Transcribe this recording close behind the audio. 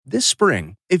This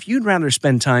spring, if you'd rather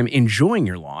spend time enjoying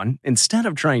your lawn instead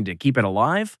of trying to keep it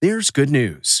alive, there's good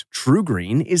news.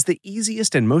 TruGreen is the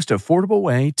easiest and most affordable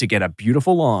way to get a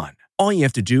beautiful lawn. All you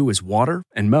have to do is water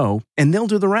and mow, and they'll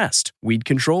do the rest. Weed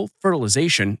control,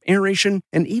 fertilization, aeration,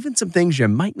 and even some things you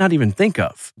might not even think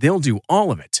of. They'll do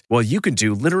all of it, while you can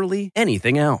do literally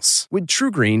anything else. With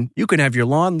TruGreen, you can have your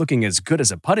lawn looking as good as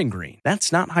a putting green.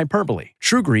 That's not hyperbole.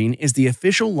 TruGreen is the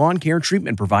official lawn care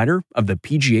treatment provider of the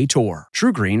PGA Tour.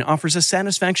 TruGreen offers a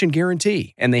satisfaction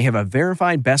guarantee, and they have a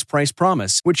verified best price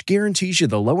promise, which guarantees you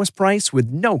the lowest price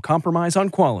with no compromise on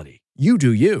quality. You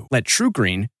do you. Let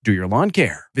TruGreen do your lawn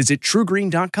care. Visit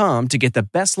TruGreen.com to get the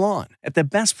best lawn at the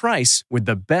best price with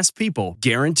the best people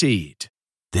guaranteed.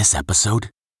 This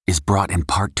episode is brought in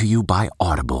part to you by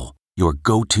Audible, your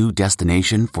go-to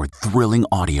destination for thrilling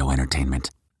audio entertainment.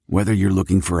 Whether you're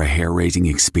looking for a hair-raising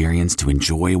experience to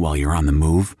enjoy while you're on the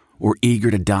move or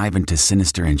eager to dive into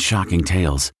sinister and shocking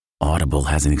tales, Audible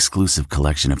has an exclusive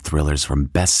collection of thrillers from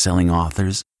best-selling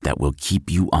authors that will keep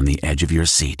you on the edge of your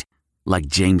seat. Like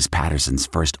James Patterson's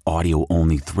first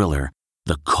audio-only thriller,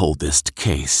 The Coldest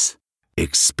Case.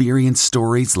 Experience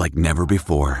stories like never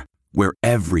before, where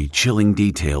every chilling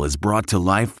detail is brought to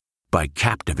life by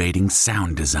captivating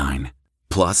sound design.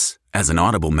 Plus, as an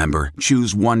Audible member,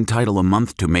 choose one title a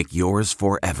month to make yours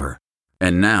forever.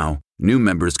 And now, new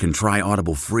members can try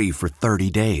Audible free for 30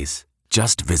 days.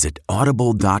 Just visit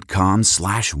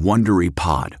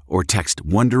audible.com/WonderyPod or text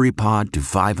WonderyPod to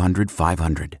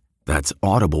 500-500. That's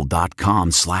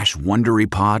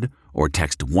audible.com/WonderyPod or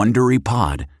text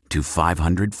WonderyPod to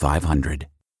 500-500.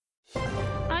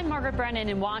 I'm Margaret Brennan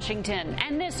in Washington,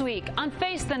 and this week on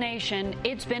Face the Nation,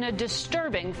 it's been a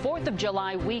disturbing 4th of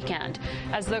July weekend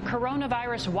as the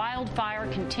coronavirus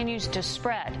wildfire continues to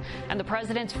spread and the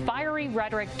president's fiery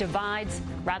rhetoric divides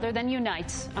rather than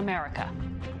unites America.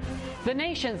 The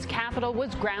nation's capital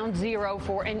was ground zero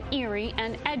for an eerie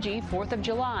and edgy 4th of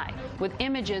July, with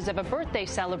images of a birthday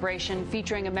celebration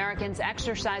featuring Americans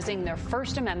exercising their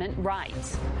First Amendment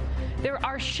rights. There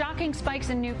are shocking spikes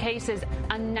in new cases,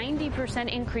 a 90%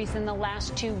 increase in the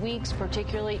last 2 weeks,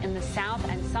 particularly in the South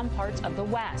and some parts of the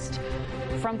West.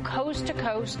 From coast to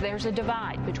coast, there's a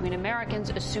divide between Americans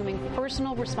assuming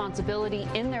personal responsibility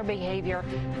in their behavior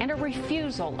and a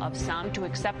refusal of some to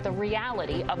accept the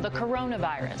reality of the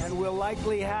coronavirus. And we'll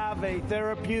likely have a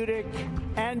therapeutic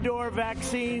and/or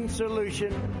vaccine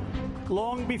solution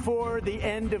long before the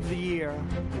end of the year.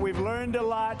 We've learned a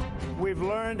lot. We've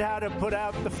learned how to put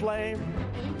out the flame.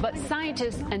 But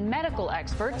scientists and medical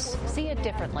experts see it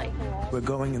differently. We're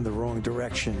going in the wrong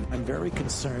direction. I'm very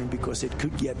concerned because it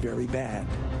could get very bad.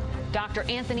 Dr.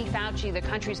 Anthony Fauci, the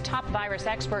country's top virus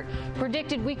expert,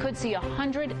 predicted we could see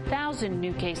 100,000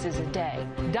 new cases a day,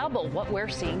 double what we're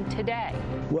seeing today.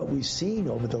 What we've seen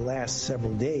over the last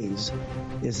several days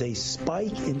is a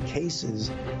spike in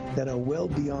cases that are well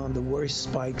beyond the worst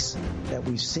spikes that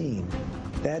we've seen.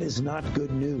 That is not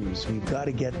good news. We've got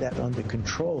to get that under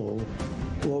control,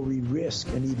 or we risk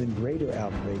an even greater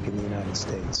outbreak in the United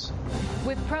States.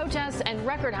 With protests and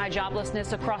record high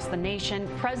joblessness across the nation,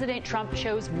 President Trump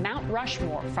chose Mount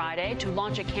Rushmore Friday to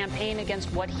launch a campaign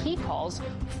against what he calls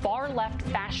far-left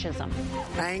fascism.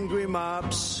 Angry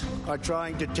mobs are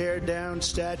trying to tear down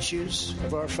statues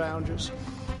of our founders,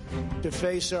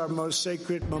 deface our most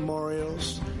sacred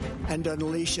memorials, and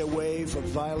unleash a wave of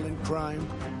violent crime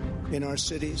in our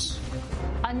cities.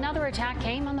 Another attack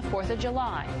came on the 4th of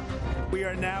July. We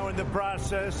are now in the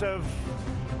process of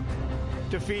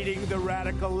defeating the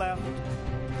radical left,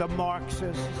 the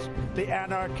Marxists, the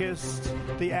anarchists,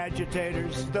 the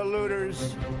agitators, the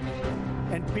looters,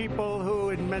 and people who,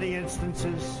 in many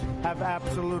instances, have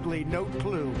absolutely no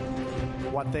clue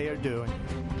what they are doing.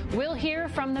 We'll hear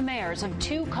from the mayors of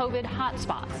 2 COVID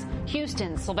hotspots,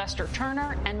 Houston, Sylvester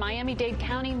Turner, and Miami-Dade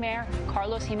County Mayor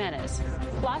Carlos Jimenez,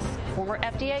 plus former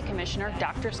FDA Commissioner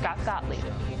Dr. Scott Gottlieb.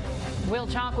 We'll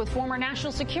talk with former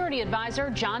National Security Advisor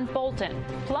John Bolton.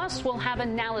 Plus, we'll have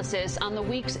analysis on the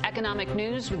week's economic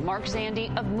news with Mark Zandi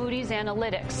of Moody's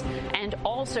Analytics, and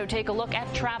also take a look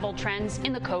at travel trends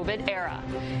in the COVID era.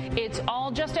 It's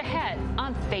all just ahead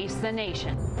on Face the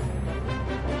Nation.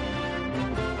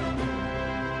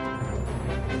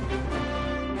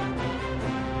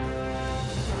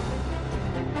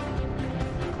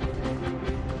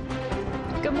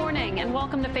 Good morning and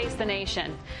welcome to Face the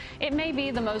Nation. It may be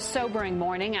the most sobering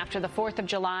morning after the 4th of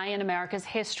July in America's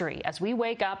history as we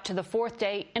wake up to the 4th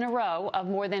day in a row of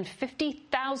more than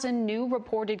 50,000 new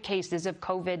reported cases of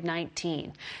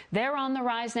COVID-19. They're on the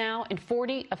rise now in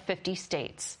 40 of 50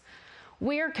 states.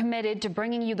 We're committed to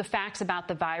bringing you the facts about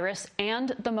the virus and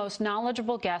the most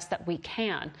knowledgeable guests that we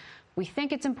can. We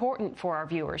think it's important for our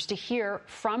viewers to hear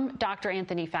from Dr.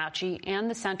 Anthony Fauci and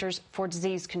the Centers for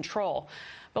Disease Control.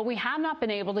 But we have not been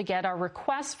able to get our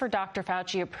requests for Dr.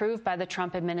 Fauci approved by the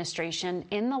Trump administration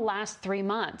in the last 3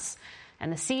 months.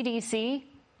 And the CDC,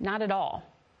 not at all.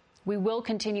 We will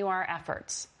continue our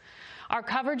efforts. Our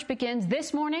coverage begins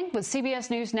this morning with CBS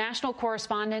News national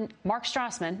correspondent Mark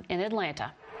Strassman in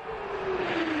Atlanta.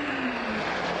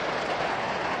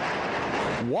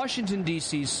 Washington,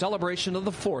 D.C.'s celebration of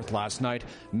the 4th last night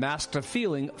masked a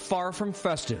feeling far from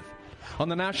festive. On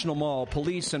the National Mall,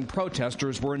 police and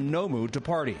protesters were in no mood to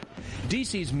party.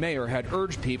 D.C.'s mayor had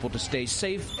urged people to stay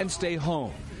safe and stay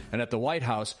home. And at the White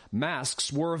House,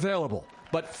 masks were available,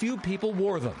 but few people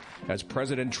wore them, as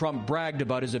President Trump bragged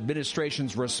about his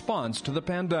administration's response to the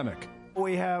pandemic.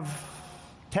 We have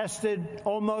tested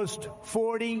almost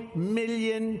 40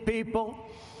 million people.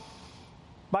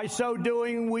 By so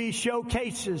doing, we show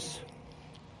cases,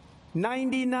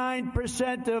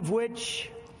 99% of which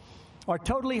are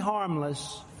totally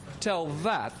harmless. Tell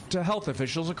that to health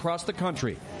officials across the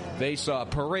country. They saw a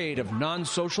parade of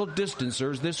non-social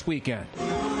distancers this weekend.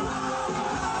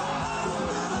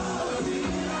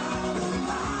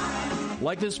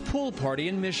 Like this pool party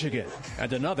in Michigan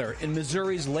and another in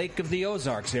Missouri's Lake of the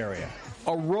Ozarks area.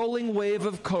 A rolling wave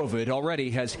of COVID already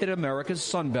has hit America's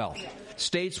Sun Belt.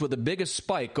 States with the biggest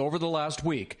spike over the last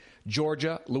week: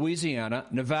 Georgia, Louisiana,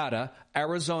 Nevada,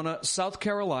 Arizona, South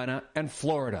Carolina, and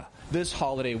Florida. This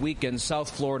holiday weekend,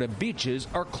 South Florida beaches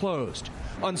are closed.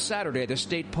 On Saturday, the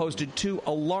state posted 2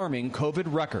 alarming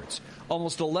COVID records: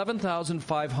 almost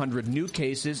 11,500 new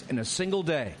cases in a single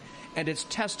day, and its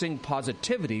testing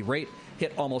positivity rate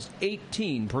hit almost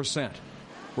 18%.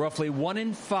 Roughly 1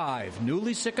 in 5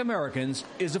 newly sick Americans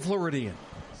is a Floridian.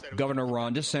 Governor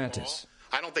Ron DeSantis.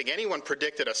 I don't think anyone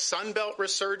predicted a Sunbelt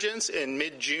resurgence in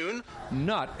mid-June.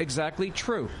 Not exactly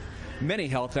true. Many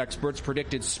health experts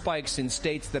predicted spikes in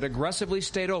states that aggressively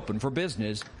stayed open for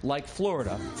business, like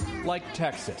Florida, like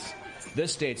Texas.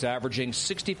 This state's averaging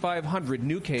 6,500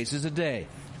 new cases a day,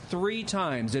 3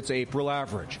 times its April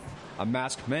average. A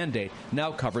mask mandate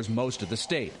now covers most of the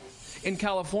state. In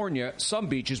California, some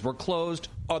beaches were closed,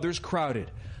 others crowded.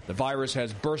 The virus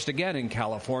has burst again in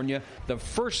California, the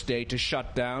first state to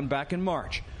shut down back in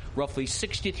March. Roughly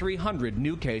 6,300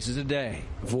 new cases a day.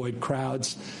 Avoid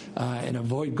crowds and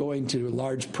avoid going to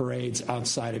large parades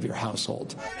outside of your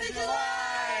household.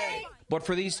 But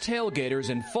for these tailgaters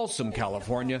in Folsom,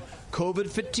 California, COVID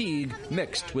fatigue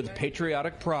mixed with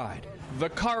patriotic pride. The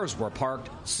cars were parked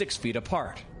 6 feet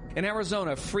apart. In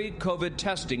Arizona, free COVID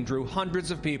testing drew hundreds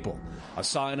of people. A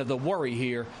sign of the worry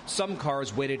here, some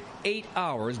cars waited 8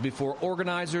 hours before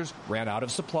organizers ran out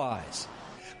of supplies.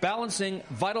 Balancing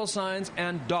vital signs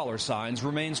and dollar signs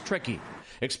remains tricky.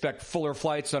 Expect fuller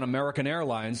flights on American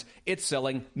Airlines. It's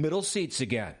selling middle seats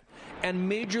again. And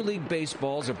Major League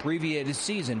Baseball's abbreviated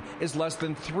season is less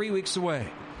than 3 weeks away.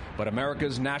 But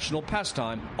America's national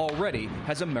pastime already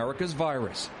has America's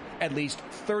virus. At least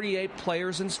 38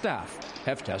 players and staff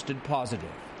have tested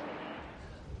positive.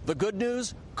 The good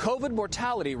news, COVID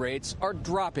mortality rates are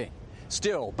dropping.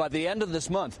 Still, by the end of this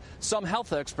month, some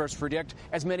health experts predict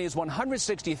as many as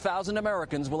 160,000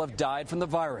 Americans will have died from the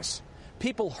virus.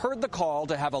 People heard the call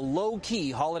to have a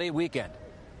low-key holiday weekend.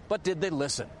 But did they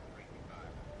listen?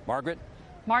 Margaret?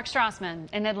 Mark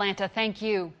Strassman in Atlanta, thank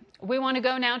you. We want to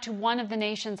go now to one of the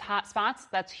nation's hot spots.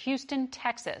 That's Houston,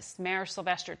 Texas. Mayor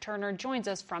Sylvester Turner joins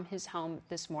us from his home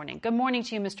this morning. Good morning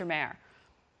to you, Mr. Mayor.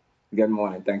 Good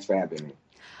morning. Thanks for having me.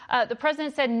 The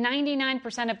president said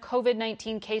 99% of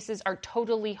COVID-19 cases are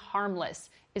totally harmless.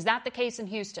 Is that the case in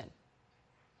Houston?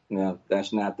 No,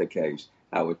 that's not the case.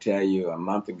 I would tell you a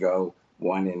month ago,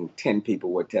 1 in 10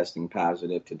 people were testing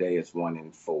positive. Today it's 1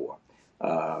 in 4.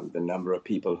 The number of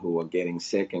people who are getting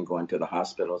sick and going to the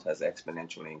hospitals has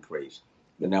exponentially increased.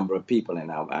 The number of people in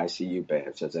our ICU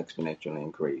beds has exponentially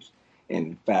increased.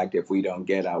 In fact, if we don't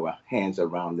get our hands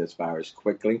around this virus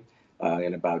quickly,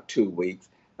 in about 2 weeks,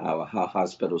 our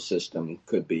hospital system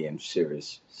could be in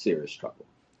serious trouble.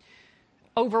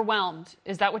 Overwhelmed.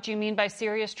 Is that what you mean by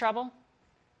serious trouble?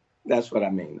 That's what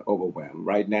I mean, overwhelmed.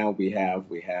 Right now we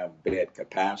have bed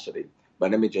capacity.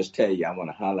 But let me just tell you, I want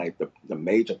to highlight the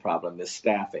major problem is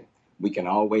staffing. We can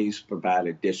always provide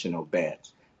additional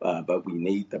beds, but we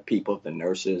need the people, the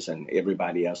nurses, and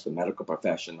everybody else, the medical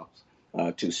professionals,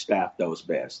 to staff those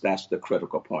beds. That's the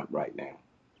critical point right now.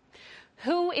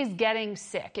 Who is getting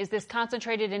sick? Is this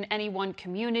concentrated in any one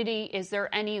community? Is there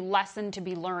any lesson to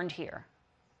be learned here?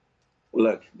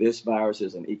 Look, this virus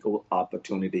is an equal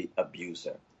opportunity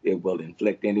abuser. It will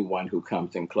inflict anyone who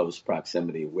comes in close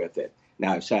proximity with it.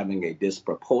 Now, it's having a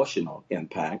disproportional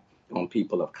impact on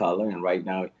people of color, and right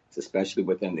now it's especially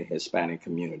within the Hispanic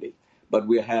community. But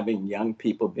we're having young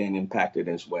people being impacted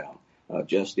as well.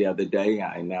 Just the other day,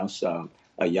 I announced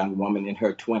a young woman in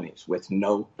her 20s with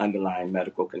no underlying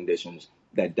medical conditions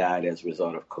that died as a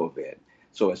result of COVID.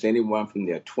 So it's anyone from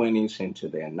their 20s into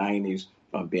their 90s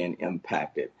are being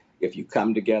impacted. If you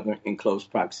come together in close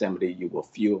proximity, you will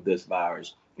fuel this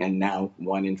virus. And now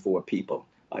 1 in 4 people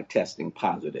are testing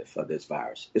positive for this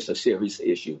virus. It's a serious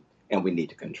issue, and we need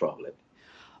to control it.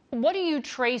 What do you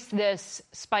trace this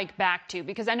spike back to?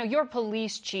 Because I know your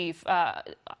police chief,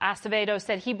 Acevedo,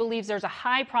 said he believes there's a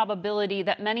high probability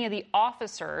that many of the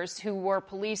officers who were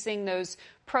policing those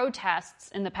protests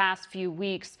in the past few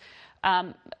weeks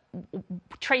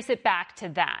trace it back to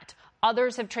that.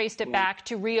 Others have traced it back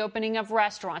to reopening of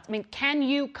restaurants. I mean, can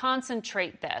you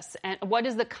concentrate this? And what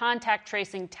does the contact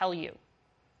tracing tell you?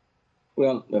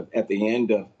 Well, at the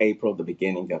end of April, the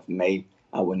beginning of May,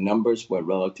 our numbers were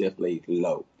relatively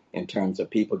low in terms of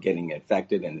people getting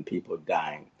infected and people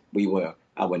dying.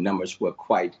 Our numbers were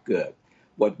quite good.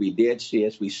 What we did see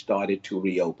is we started to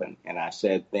reopen. And I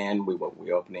said then we were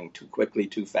reopening too quickly,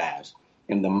 too fast.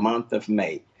 In the month of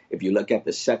May, if you look at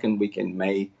the second week in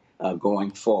May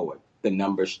going forward, the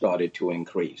numbers started to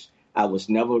increase. I was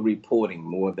never reporting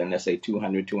more than, let's say,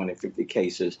 200, 250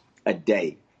 cases a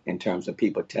day in terms of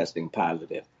people testing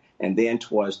positive. And then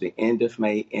towards the end of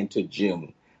May into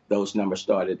June, those numbers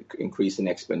started increasing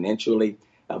exponentially.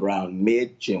 Around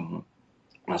mid-June,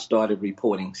 I started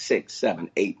reporting 600,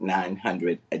 700, 800,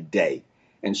 900 a day.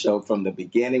 And so from the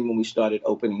beginning, when we started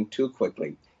opening too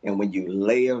quickly, and when you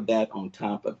layer that on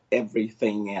top of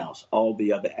everything else, all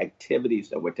the other activities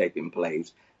that were taking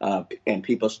place, and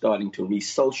people starting to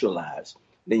re-socialize,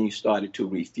 then you started to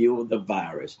refuel the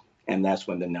virus, and that's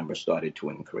when the numbers started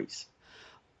to increase.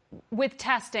 With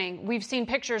testing, we've seen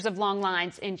pictures of long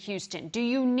lines in Houston. Do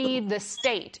you need the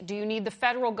state, do you need the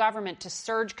federal government to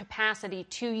surge capacity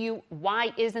to you?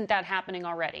 Why isn't that happening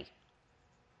already?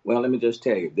 Well, let me just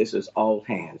tell you, this is all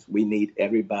hands. We need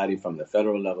everybody from the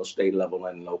federal level, state level,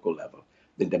 and local level.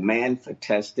 The demand for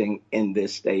testing in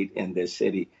this state, in this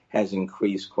city, has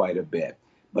increased quite a bit.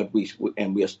 But we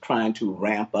are trying to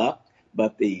ramp up,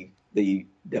 but the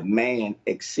demand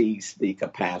exceeds the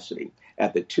capacity.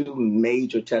 At the 2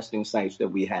 major testing sites that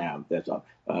we have,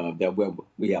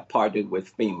 we have partnered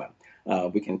with FEMA.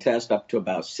 We can test up to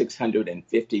about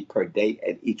 650 per day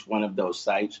at each one of those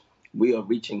sites. We are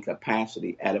reaching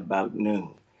capacity at about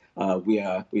noon. We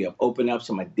have opened up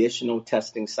some additional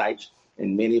testing sites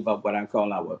in many of what I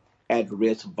call our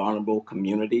at-risk, vulnerable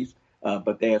communities,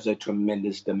 but there's a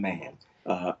tremendous demand.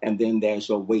 And then there's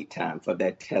a wait time for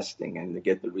that testing and to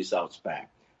get the results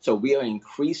back. So we are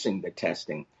increasing the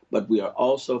testing, but we are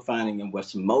also finding, and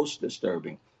what's most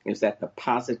disturbing, is that the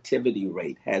positivity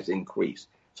rate has increased.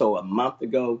 So a month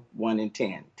ago, 1 in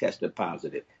 10 tested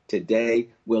positive. Today,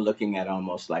 we're looking at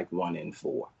almost like 1 in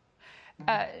 4.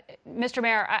 Mr.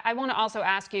 Mayor, I want to also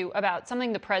ask you about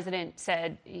something the president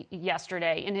said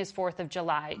yesterday in his 4th of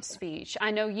July speech.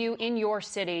 I know you, in your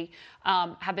city,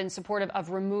 have been supportive of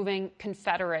removing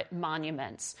Confederate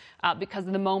monuments because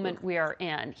of the moment we are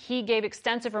in. He gave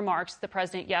extensive remarks, the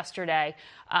president, yesterday,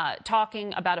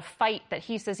 talking about a fight that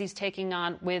he says he's taking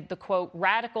on with the, quote,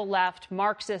 radical left,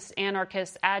 Marxists,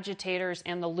 anarchists, agitators,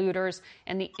 and the looters,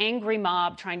 and the angry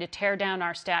mob trying to tear down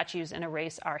our statues and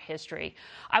erase our history.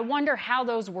 I wonder how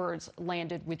those words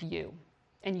landed with you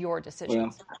and your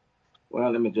decisions. Well,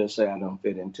 let me just say I don't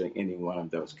fit into any one of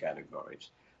those categories.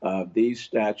 These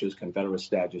statues, Confederate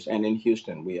statues, and in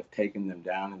Houston, we have taken them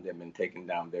down, and they've been taken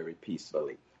down very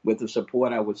peacefully, with the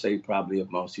support, I would say, probably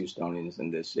of most Houstonians in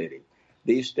this city.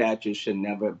 These statues should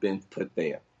never have been put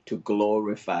there to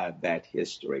glorify that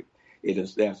history.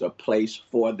 There's a place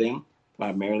for them,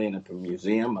 primarily in a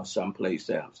museum or someplace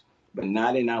else, but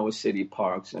not in our city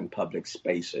parks and public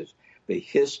spaces. The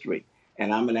history,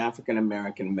 and I'm an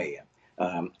African-American mayor.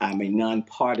 I'm a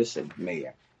nonpartisan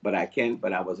mayor, but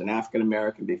I was an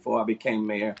African-American before I became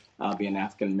mayor. I'll be an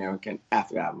African-American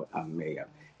after I'm mayor.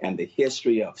 And the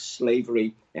history of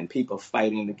slavery and people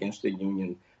fighting against the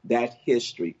Union, that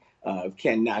history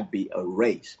cannot be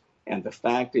erased. And the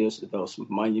fact is that those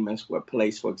monuments were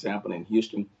placed, for example, in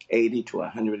Houston 80 to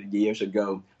 100 years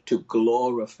ago to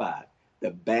glorify the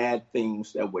bad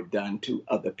things that were done to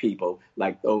other people,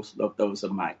 like those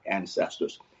of my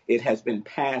ancestors. It has been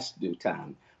past due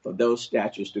time for those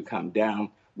statues to come down.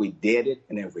 We did it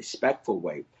in a respectful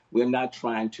way. We're not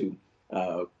trying to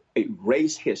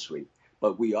erase history,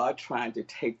 but we are trying to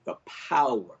take the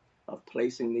power of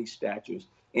placing these statues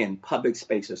in public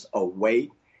spaces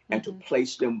away and to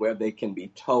place them where they can be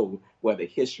told, where the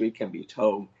history can be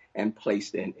told and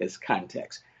placed in its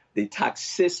context. the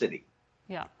toxicity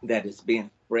Yeah. that is being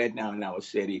spread now in our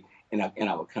city, in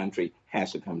our country,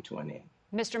 has to come to an end.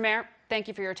 Mr. Mayor, thank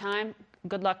you for your time.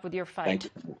 Good luck with your fight.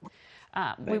 Thank you.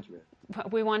 Thank you.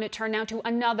 We want to turn now to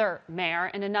another mayor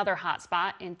in another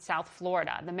hotspot in South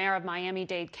Florida. The mayor of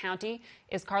Miami-Dade County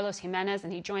is Carlos Jimenez,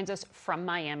 and he joins us from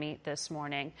Miami this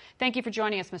morning. Thank you for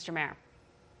joining us, Mr. Mayor.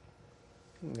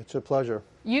 It's a pleasure.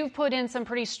 You've put in some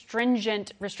pretty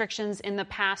stringent restrictions in the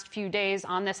past few days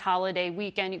on this holiday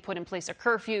weekend. You put in place a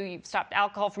curfew. You've stopped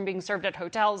alcohol from being served at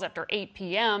hotels after 8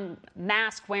 p.m.,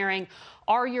 mask wearing.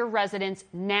 Are your residents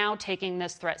now taking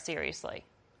this threat seriously?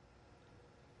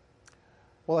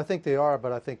 Well, I think they are,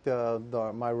 but I think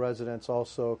my residents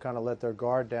also kind of let their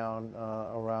guard down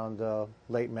around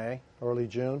late May, early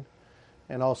June.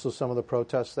 And also some of the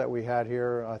protests that we had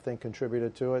here, I think,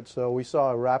 contributed to it. So we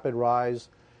saw a rapid rise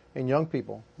in young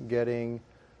people being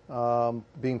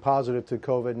positive to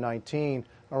COVID-19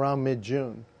 around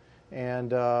mid-June.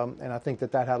 And I think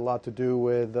that had a lot to do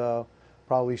with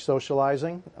probably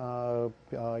socializing,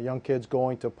 young kids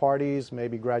going to parties,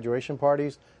 maybe graduation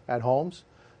parties at homes,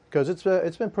 because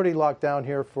it's been pretty locked down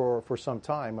here for some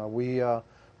time. We have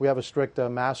a strict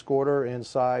mask order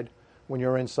inside. When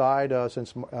you're inside,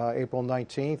 since April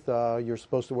 19th, you're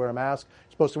supposed to wear a mask.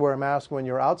 You're supposed to wear a mask when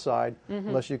you're outside,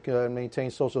 unless you can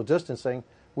maintain social distancing.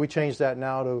 We changed that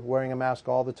now to wearing a mask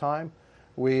all the time.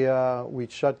 We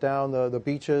shut down the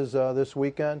beaches this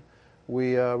weekend.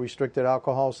 We restricted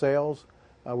alcohol sales.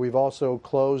 We've also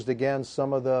closed again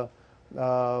some of the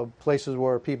places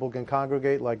where people can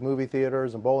congregate, like movie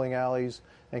theaters and bowling alleys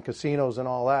and casinos and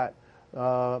all that.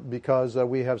 Because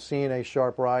we have seen a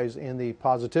sharp rise in the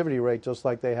positivity rate, just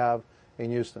like they have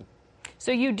in Houston.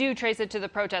 So you do trace it to the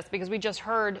protests, because we just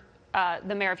heard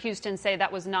the mayor of Houston say that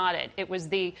was not it. It was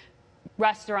the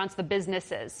restaurants, the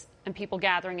businesses, and people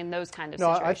gathering in those kind of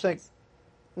situations.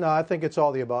 I think it's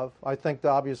all the above. I think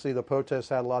obviously the protests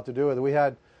had a lot to do with it. We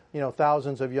had,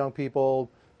 thousands of young people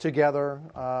together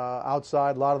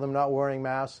outside, a lot of them not wearing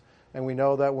masks, and we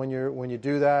know that when you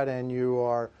do that and you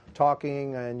are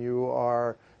talking and you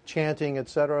are chanting,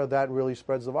 etc., that really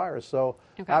spreads the virus. So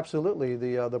absolutely,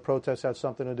 the protests had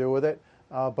something to do with it.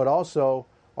 But also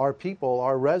our people,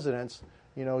 our residents,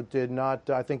 did not.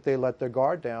 I think they let their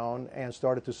guard down and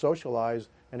started to socialize.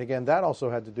 And again, that also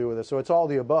had to do with it. So it's all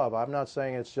the above. I'm not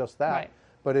saying it's just that. Right.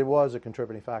 But it was a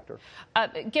contributing factor.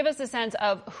 Give us a sense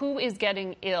of who is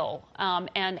getting ill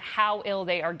and how ill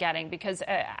they are getting. Because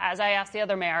as I asked the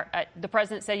other mayor, the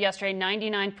president said yesterday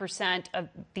 99% of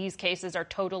these cases are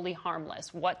totally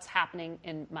harmless. What's happening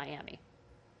in Miami?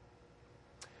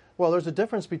 Well, there's a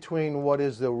difference between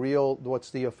what's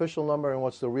the official number and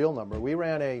what's the real number. We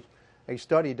ran a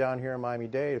study down here in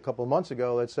Miami-Dade a couple of months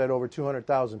ago that said over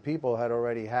 200,000 people had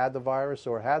already had the virus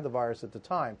or had the virus at the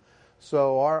time.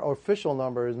 So our official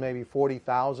number is maybe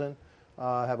 40,000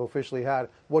 have officially had.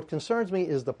 What concerns me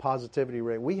is the positivity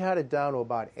rate. We had it down to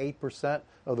about 8%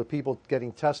 of the people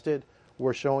getting tested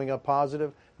were showing up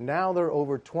positive. Now they're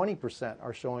over 20%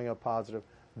 are showing up positive.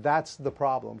 That's the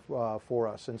problem for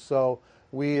us. And so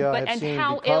we have seen, and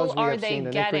how ill are they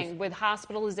getting with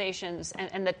hospitalizations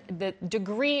and the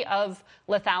degree of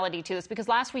lethality to this? Because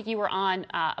last week you were on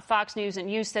Fox News and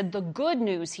you said the good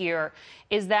news here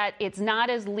is that it's not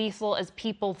as lethal as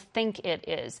people think it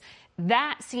is.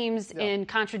 That seems in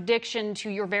contradiction to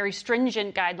your very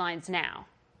stringent guidelines now.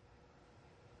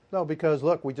 No, because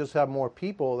look, we just have more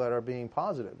people that are being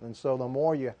positive. And so the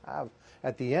more you have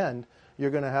at the end,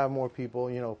 you're going to have more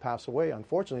people, pass away,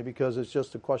 unfortunately, because it's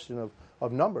just a question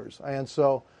of numbers. And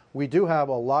so we do have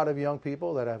a lot of young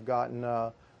people that have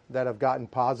gotten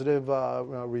positive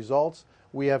results.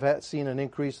 We have seen an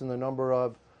increase in the number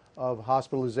of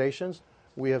hospitalizations.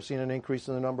 We have seen an increase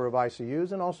in the number of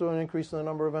ICUs and also an increase in the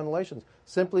number of ventilations,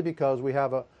 simply because we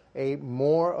have a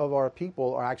more of our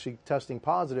people are actually testing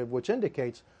positive, which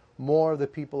indicates more of the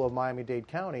people of Miami-Dade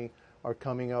County are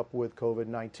coming up with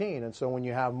COVID-19. And so when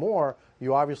you have more,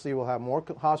 you obviously will have more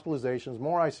hospitalizations,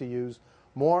 more ICUs,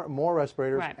 more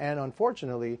respirators, and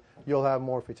unfortunately, you'll have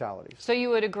more fatalities. So you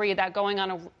would agree that going on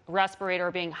a respirator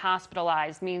or being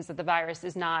hospitalized means that the virus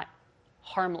is not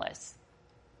harmless,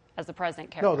 as the president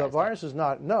characterized it? No, the virus is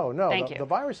not. The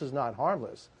virus is not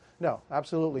harmless. No,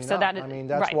 absolutely not. I mean,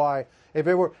 that's why if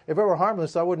it were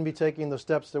harmless, I wouldn't be taking the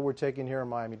steps that we're taking here in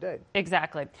Miami-Dade.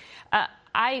 Exactly.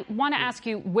 I want to ask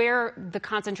you where the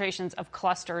concentrations of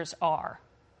clusters are.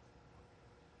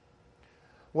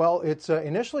 Well, it's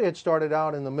initially it started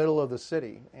out in the middle of the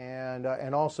city and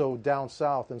also down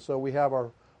south, and so we have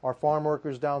our farm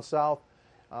workers down south,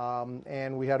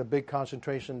 and we had a big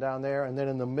concentration down there, and then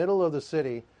in the middle of the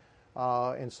city,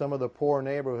 in some of the poor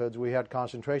neighborhoods, we had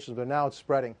concentrations, but now it's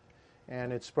spreading.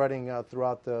 and it's spreading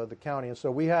throughout the county. And so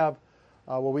we have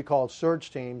what we call surge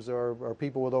teams, or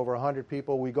people with over 100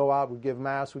 people. We go out, we give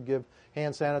masks, we give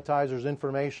hand sanitizers,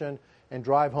 information, and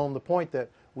drive home the point that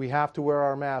we have to wear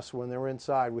our masks when they're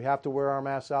inside. We have to wear our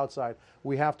masks outside.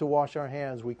 We have to wash our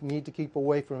hands. We need to keep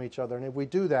away from each other. And if we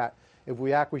do that, if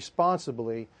we act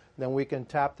responsibly, then we can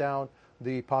tap down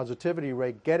the positivity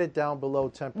rate, get it down below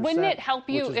 10%, wouldn't it help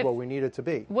you which is what we need it to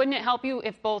be. Wouldn't it help you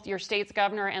if both your state's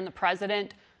governor and the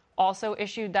president also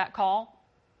issued that call?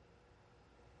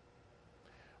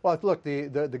 Well, look,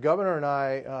 the governor and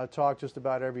I talk just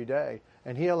about every day,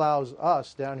 and he allows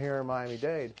us down here in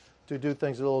Miami-Dade to do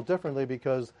things a little differently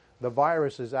because the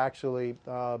virus has actually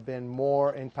been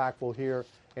more impactful here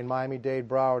in Miami-Dade,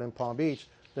 Broward, and Palm Beach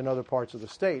than other parts of the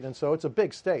state. And so it's a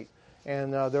big state.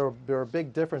 And there are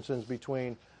big differences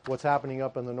between what's happening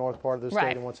up in the north part of the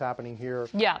state and what's happening here.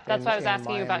 Yeah, that's why I was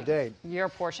asking you about Miami-Dade. your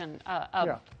portion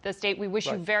of the state. We wish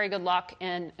you very good luck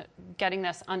in getting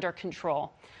this under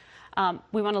control.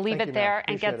 We want to leave it there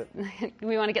and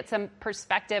we want to get some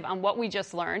perspective on what we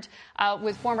just learned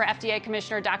with former FDA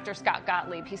Commissioner Dr. Scott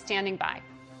Gottlieb. He's standing by.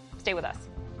 Stay with us.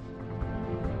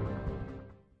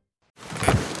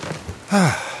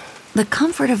 The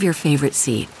comfort of your favorite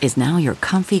seat is now your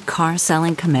comfy car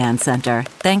selling command center,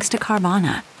 thanks to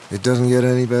Carvana. It doesn't get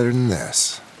any better than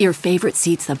this. Your favorite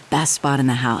seat's the best spot in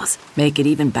the house. Make it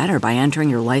even better by entering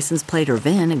your license plate or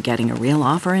VIN and getting a real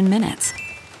offer in minutes.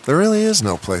 There really is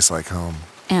no place like home.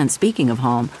 And speaking of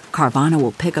home, Carvana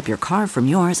will pick up your car from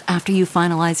yours after you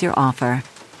finalize your offer.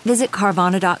 Visit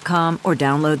Carvana.com or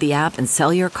download the app and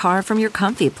sell your car from your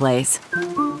comfy place.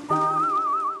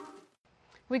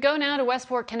 We go now to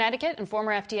Westport, Connecticut, and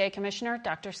former FDA Commissioner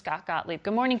Dr. Scott Gottlieb.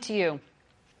 Good morning to you.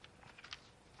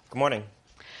 Good morning.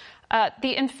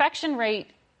 The infection rate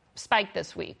spiked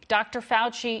this week. Dr.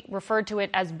 Fauci referred to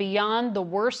it as beyond the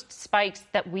worst spikes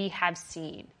that we have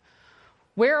seen.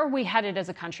 Where are we headed as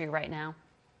a country right now?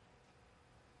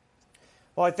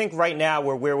 Well, I think right now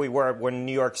we're where we were when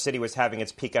New York City was having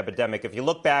its peak epidemic. If you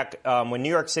look back, when New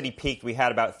York City peaked, we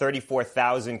had about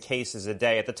 34,000 cases a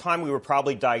day. At the time, we were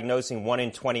probably diagnosing 1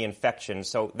 in 20 infections.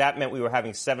 So that meant we were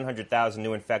having 700,000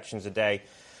 new infections a day.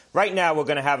 Right now, we're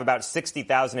going to have about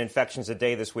 60,000 infections a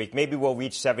day this week. Maybe we'll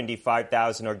reach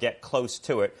 75,000 or get close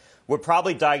to it. We're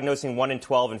probably diagnosing 1 in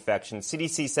 12 infections.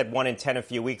 CDC said 1 in 10 a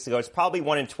few weeks ago. It's probably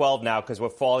 1 in 12 now because we're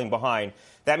falling behind.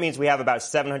 That means we have about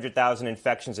 700,000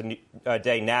 infections a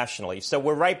day nationally. So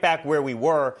we're right back where we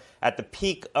were at the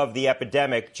peak of the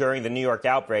epidemic during the New York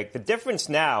outbreak. The difference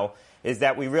now is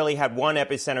that we really had one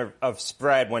epicenter of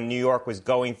spread when New York was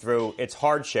going through its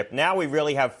hardship. Now we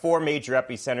really have 4 major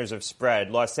epicenters of spread: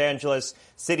 Los Angeles,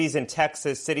 cities in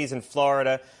Texas, cities in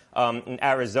Florida, in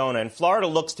Arizona. And Florida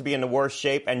looks to be in the worst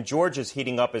shape, and Georgia's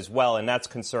heating up as well, and that's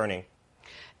concerning.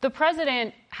 The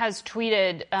president has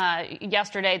tweeted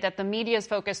yesterday that the media is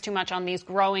focused too much on these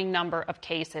growing number of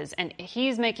cases, and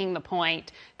he's making the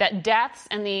point that deaths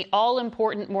and the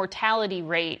all-important mortality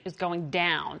rate is going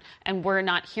down, and we're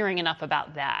not hearing enough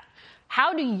about that.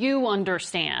 How do you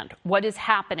understand what is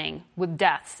happening with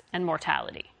deaths and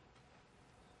mortality?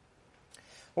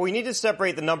 Well, we need to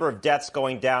separate the number of deaths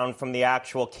going down from the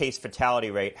actual case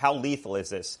fatality rate. How lethal is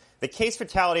this? The case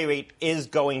fatality rate is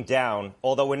going down,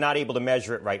 although we're not able to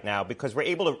measure it right now because we're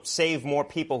able to save more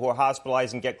people who are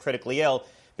hospitalized and get critically ill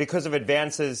because of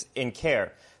advances in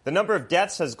care. The number of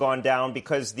deaths has gone down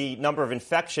because the number of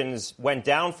infections went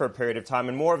down for a period of time,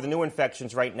 and more of the new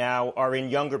infections right now are in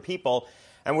younger people.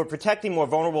 And we're protecting more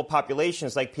vulnerable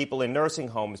populations like people in nursing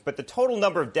homes. But the total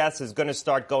number of deaths is going to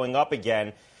start going up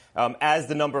again as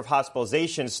the number of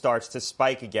hospitalizations starts to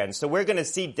spike again. So we're going to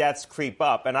see deaths creep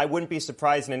up, and I wouldn't be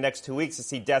surprised in the next 2 weeks to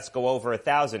see deaths go over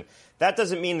 1,000. That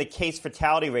doesn't mean the case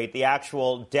fatality rate, the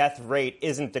actual death rate,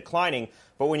 isn't declining.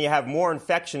 But when you have more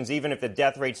infections, even if the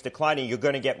death rate's declining, you're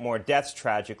going to get more deaths,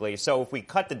 tragically. So if we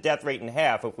cut the death rate in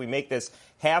half, if we make this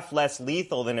half less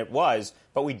lethal than it was,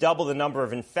 but we double the number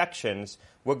of infections,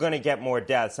 we're going to get more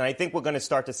deaths. And I think we're going to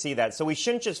start to see that. So we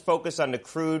shouldn't just focus on the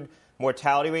crude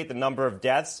mortality rate, the number of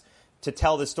deaths, to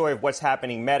tell the story of what's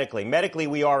happening medically. Medically,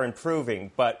 we are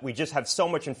improving, but we just have so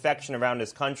much infection around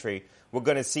this country, we're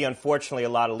going to see, unfortunately, a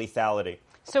lot of lethality.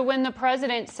 So when the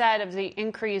president said of the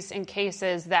increase in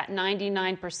cases that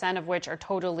 99% of which are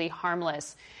totally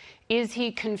harmless, is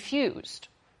he confused?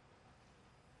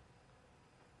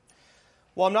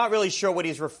 Well, I'm not really sure what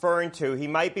he's referring to. He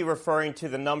might be referring to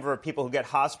the number of people who get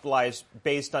hospitalized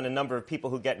based on the number of people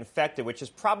who get infected, which is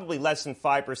probably less than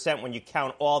 5% when you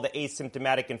count all the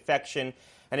asymptomatic infection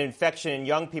and infection in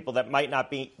young people that might not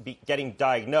be getting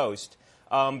diagnosed.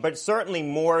 But certainly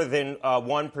more than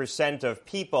 1% of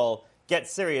people get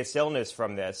serious illness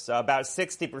from this. About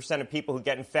 60% of people who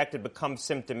get infected become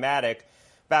symptomatic.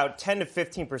 About 10 to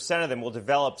 15% of them will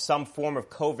develop some form of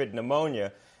COVID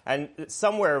pneumonia. And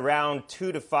somewhere around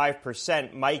 2 to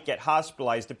 5% might get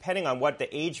hospitalized, depending on what the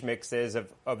age mix is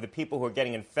of the people who are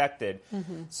getting infected.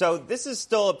 Mm-hmm. So this is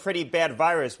still a pretty bad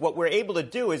virus. What we're able to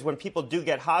do is when people do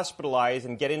get hospitalized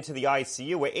and get into the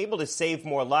ICU, we're able to save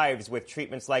more lives with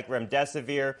treatments like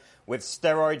remdesivir, with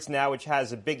steroids now, which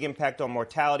has a big impact on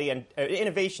mortality, and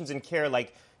innovations in care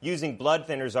like using blood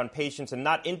thinners on patients and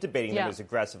not intubating them as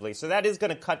aggressively. So that is going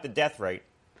to cut the death rate.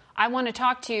 I want to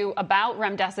talk to you about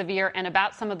remdesivir and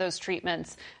about some of those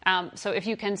treatments. So if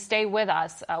you can stay with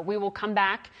us, we will come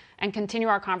back and continue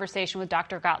our conversation with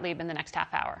Dr. Gottlieb in the next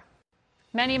half hour.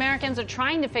 Many Americans are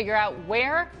trying to figure out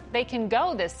where they can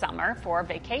go this summer for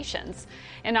vacations.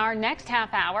 In our next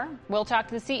half hour, we'll talk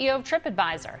to the CEO of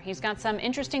TripAdvisor. He's got some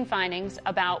interesting findings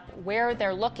about where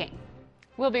they're looking.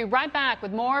 We'll be right back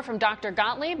with more from Dr.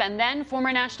 Gottlieb and then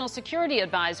former National Security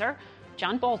Advisor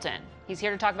John Bolton. He's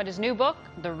here to talk about his new book,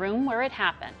 The Room Where It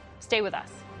Happened. Stay with us.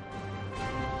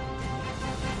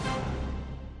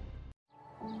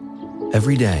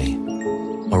 Every day,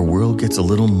 our world gets a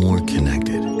little more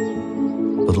connected,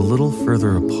 but a little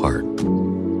further apart.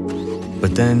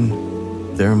 But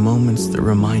then, there are moments that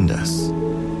remind us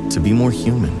to be more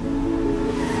human.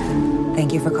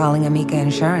 Thank you for calling Amica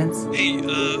Insurance. Hey,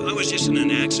 I was just in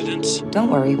an accident. Don't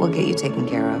worry, we'll get you taken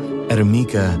care of. At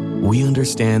Amica, we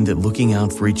understand that looking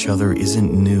out for each other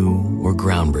isn't new or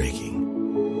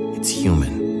groundbreaking. It's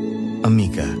human.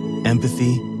 Amica,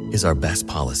 empathy is our best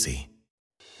policy.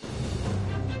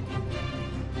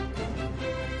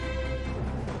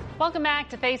 Welcome back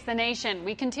to Face the Nation.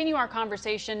 We continue our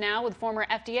conversation now with former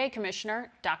FDA Commissioner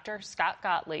Dr. Scott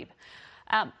Gottlieb.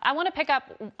 I want to pick up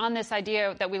on this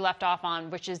idea that we left off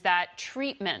on, which is that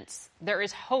treatments, there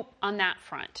is hope on that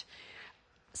front.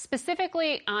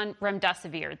 Specifically on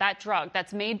remdesivir, that drug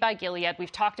that's made by Gilead,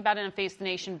 we've talked about it on Face the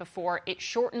Nation before, it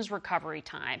shortens recovery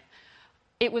time.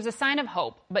 It was a sign of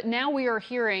hope, but now we are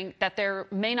hearing that there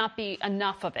may not be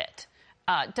enough of it.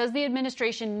 Does the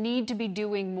administration need to be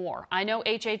doing more? I know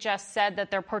HHS said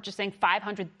that they're purchasing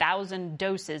 500,000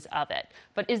 doses of it,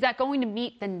 but is that going to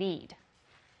meet the need?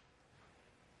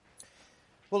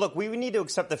 Well, look, we need to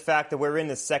accept the fact that we're in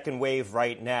the second wave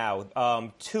right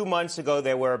now. 2 months ago,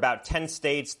 there were about 10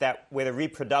 states where the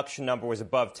reproduction number was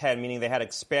above 10, meaning they had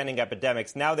expanding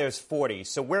epidemics. Now there's 40.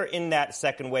 So we're in that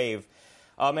second wave.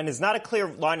 And there's not a clear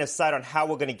line of sight on how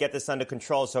we're going to get this under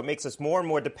control. So it makes us more and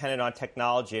more dependent on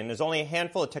technology. And there's only a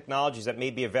handful of technologies that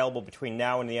may be available between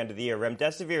now and the end of the year.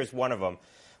 Remdesivir is one of them.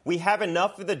 We have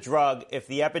enough of the drug if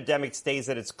the epidemic stays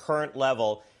at its current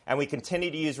level, and we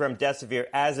continue to use remdesivir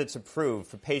as it's approved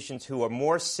for patients who are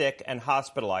more sick and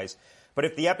hospitalized. But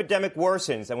if the epidemic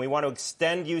worsens and we want to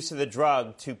extend use of the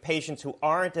drug to patients who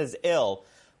aren't as ill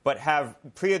but have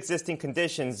pre-existing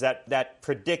conditions that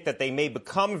predict that they may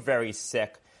become very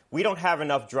sick, we don't have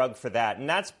enough drug for that. And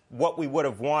that's what we would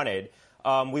have wanted.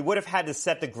 We would have had to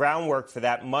set the groundwork for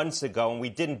that months ago, and we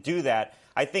didn't do that.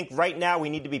 I think right now we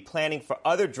need to be planning for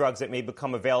other drugs that may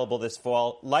become available this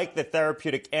fall, like the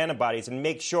therapeutic antibodies, and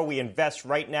make sure we invest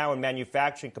right now in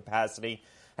manufacturing capacity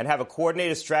and have a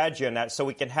coordinated strategy on that so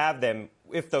we can have them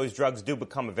if those drugs do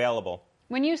become available.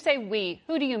 When you say we,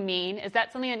 who do you mean? Is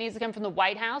that something that needs to come from the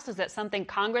White House? Is that something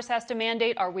Congress has to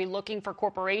mandate? Are we looking for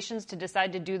corporations to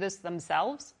decide to do this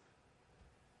themselves?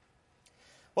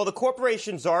 Well, the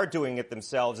corporations are doing it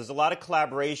themselves. There's a lot of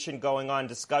collaboration going on,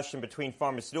 discussion between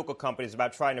pharmaceutical companies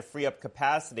about trying to free up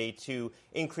capacity to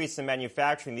increase the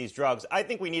manufacturing of these drugs. I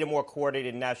think we need a more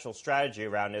coordinated national strategy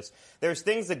around this. There's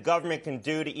things the government can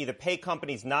do to either pay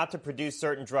companies not to produce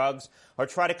certain drugs or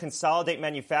try to consolidate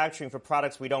manufacturing for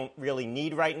products we don't really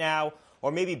need right now,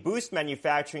 or maybe boost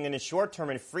manufacturing in the short term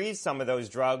and freeze some of those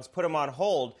drugs, put them on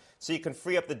hold so you can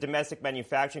free up the domestic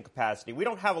manufacturing capacity. We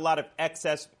don't have a lot of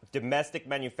excess domestic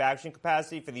manufacturing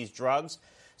capacity for these drugs,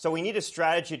 so we need a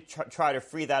strategy to try to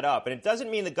free that up. And it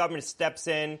doesn't mean the government steps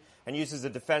in and uses the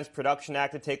Defense Production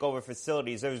Act to take over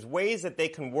facilities. There's ways that they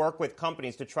can work with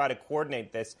companies to try to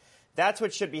coordinate this. That's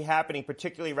what should be happening,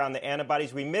 particularly around the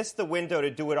antibodies. We missed the window to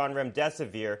do it on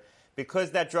remdesivir.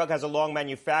 Because that drug has a long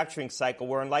manufacturing cycle,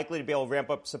 we're unlikely to be able to ramp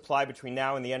up supply between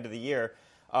now and the end of the year.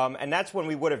 And that's when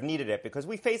we would have needed it, because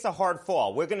we face a hard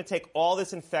fall. We're going to take all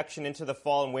this infection into the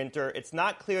fall and winter. It's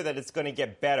not clear that it's going to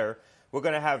get better. We're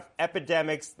going to have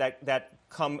epidemics that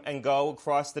come and go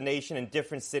across the nation in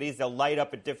different cities. They'll light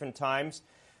up at different times.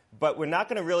 But we're not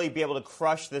going to really be able to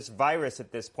crush this virus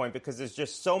at this point because there's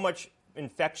just so much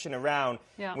infection around.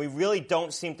 Yeah. We really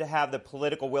don't seem to have the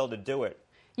political will to do it.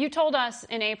 You told us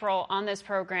in April on this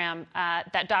program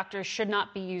that doctors should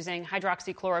not be using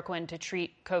hydroxychloroquine to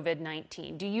treat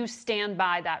COVID-19. Do you stand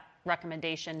by that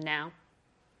recommendation now?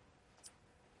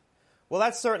 Well,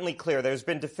 that's certainly clear. There's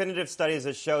been definitive studies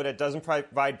that show that it doesn't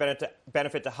provide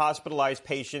benefit to hospitalized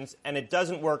patients, and it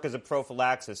doesn't work as a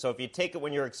prophylaxis. So if you take it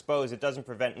when you're exposed, it doesn't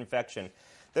prevent infection.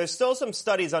 There's still some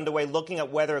studies underway looking at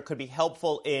whether it could be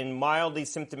helpful in mildly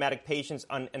symptomatic patients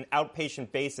on an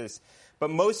outpatient basis. But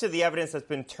most of the evidence that's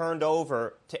been turned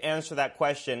over to answer that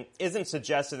question isn't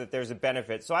suggested that there's a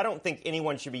benefit. So I don't think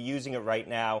anyone should be using it right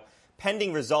now,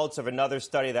 pending results of another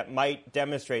study that might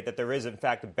demonstrate that there is, in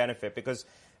fact, a benefit, because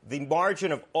the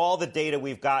margin of all the data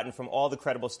we've gotten from all the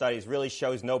credible studies really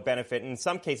shows no benefit, and in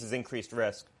some cases increased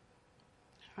risk.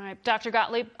 All right. Dr.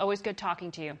 Gottlieb, always good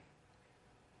talking to you.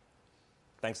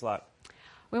 Thanks a lot.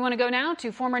 We want to go now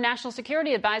to former National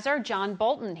Security Advisor John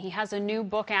Bolton. He has a new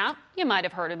book out. You might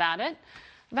have heard about it,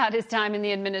 about his time in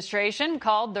the administration,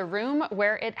 called The Room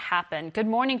Where It Happened. Good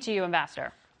morning to you,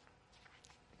 Ambassador.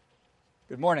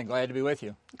 Good morning. Glad to be with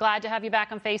you. Glad to have you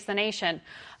back on Face the Nation.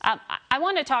 I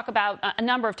want to talk about a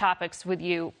number of topics with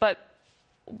you, but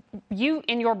you,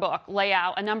 in your book, lay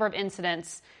out a number of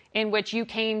incidents in which you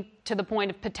came to the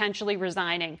point of potentially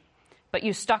resigning, but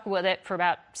you stuck with it for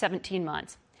about 17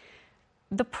 months.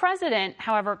 The president,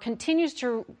 however, continues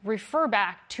to refer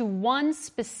back to one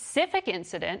specific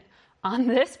incident on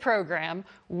this program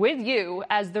with you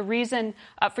as the reason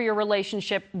for your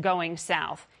relationship going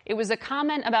south. It was a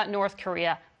comment about North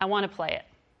Korea. I want to play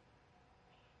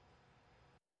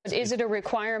it. Is it a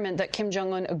requirement that Kim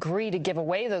Jong-un agree to give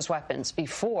away those weapons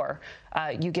before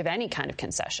you give any kind of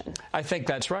concession? I think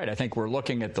that's right. I think we're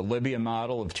looking at the Libya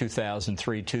model of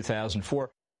 2003,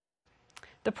 2004.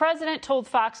 The president told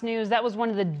Fox News that was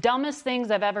one of the dumbest things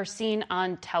I've ever seen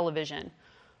on television.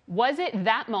 Was it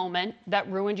that moment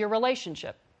that ruined your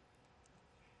relationship?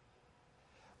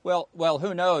 Well,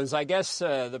 who knows? I guess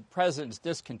the president's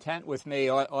discontent with me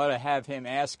ought to have him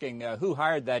asking who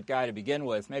hired that guy to begin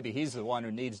with. Maybe he's the one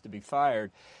who needs to be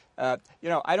fired. I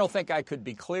don't think I could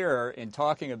be clearer in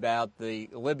talking about the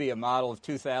Libya model of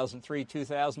 2003,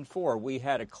 2004. We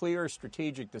had a clear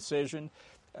strategic decision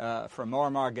from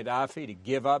Muammar Gaddafi to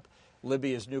give up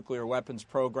Libya's nuclear weapons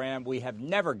program. We have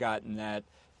never gotten that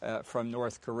from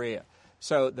North Korea.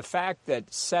 So the fact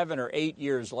that 7 or 8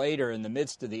 years later, in the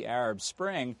midst of the Arab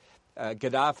Spring,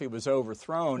 Gaddafi was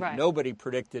overthrown, right. Nobody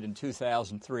predicted in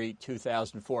 2003,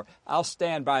 2004. I'll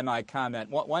stand by my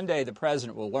comment. One day the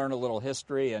president will learn a little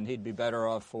history, and he'd be better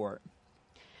off for it.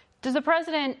 Does the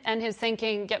president and his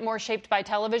thinking get more shaped by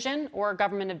television or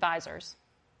government advisors?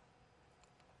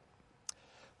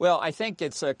 Well, I think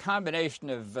it's a combination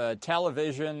of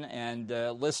television and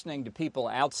listening to people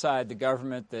outside the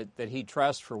government that he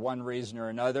trusts for one reason or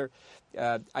another.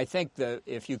 I think that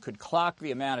if you could clock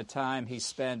the amount of time he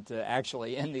spent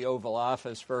actually in the Oval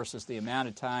Office versus the amount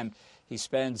of time he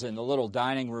spends in the little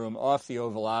dining room off the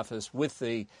Oval Office with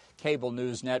the cable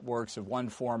news networks of one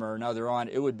form or another on,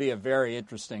 it would be a very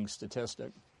interesting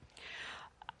statistic.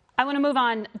 I want to move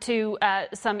on to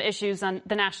some issues on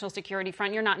the national security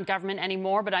front. You're not in government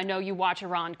anymore, but I know you watch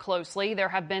Iran closely. There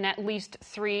have been at least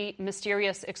 3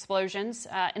 mysterious explosions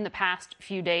in the past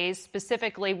few days,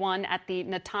 specifically one at the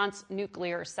Natanz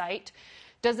nuclear site.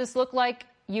 Does this look like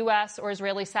U.S. or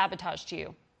Israeli sabotage to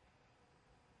you?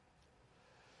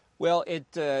 Well,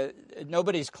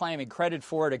 nobody's claiming credit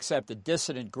for it except a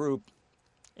dissident group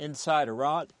inside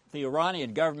Iran. The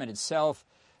Iranian government itself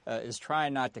is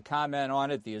trying not to comment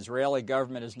on it. The Israeli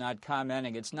government is not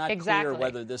commenting. It's not clear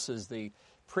whether this is the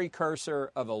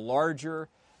precursor of a larger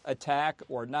attack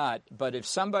or not. But if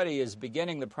somebody is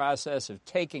beginning the process of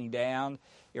taking down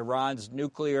Iran's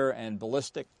nuclear and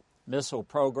ballistic missile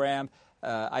program,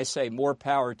 I say more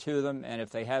power to them. And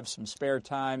if they have some spare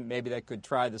time, maybe they could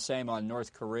try the same on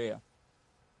North Korea.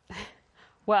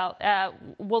 Well,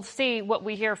 we'll see what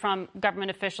we hear from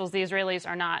government officials. The Israelis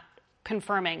are not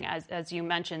confirming, as you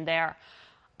mentioned there.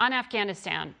 On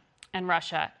Afghanistan and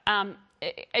Russia,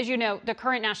 as you know, the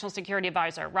current National Security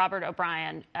Advisor, Robert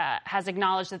O'Brien, has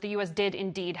acknowledged that the U.S. did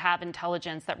indeed have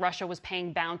intelligence that Russia was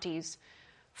paying bounties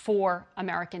for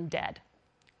American dead.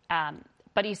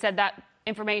 But he said that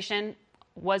information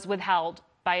was withheld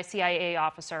by a CIA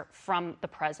officer from the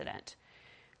president,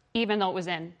 even though it was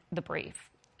in the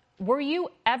brief. Were you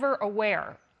ever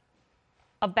aware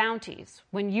of bounties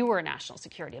when you were a national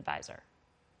security advisor?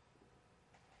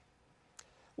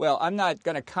 Well, I'm not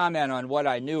going to comment on what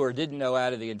I knew or didn't know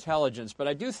out of the intelligence, but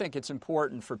I do think it's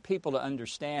important for people to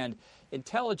understand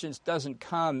intelligence doesn't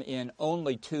come in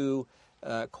only 2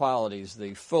 qualities,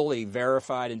 the fully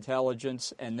verified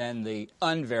intelligence and then the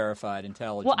unverified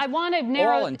intelligence. Well, I want to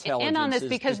narrow in on this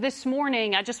because this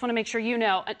morning, I just want to make sure you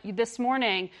know, this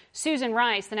morning, Susan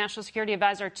Rice, the National Security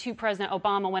Advisor to President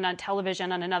Obama, went on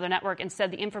television on another network and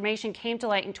said the information came to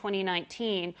light in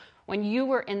 2019 when you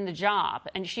were in the job,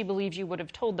 and she believes you would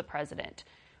have told the president.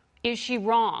 Is she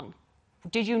wrong?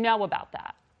 Did you know about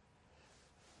that?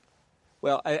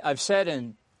 Well, I've said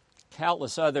in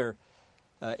countless other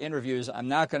interviews, I'm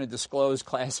not going to disclose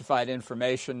classified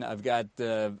information. I've got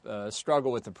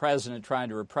struggle with the president trying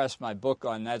to repress my book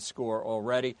on that score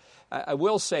already. I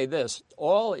will say this.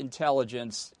 All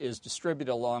intelligence is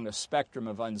distributed along a spectrum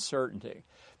of uncertainty.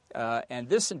 And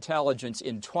this intelligence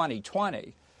in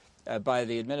 2020, by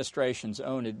the administration's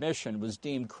own admission, was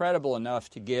deemed credible enough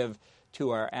to give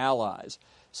to our allies.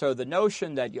 So the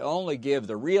notion that you only give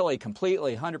the really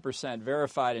completely 100%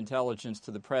 verified intelligence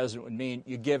to the president would mean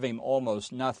you give him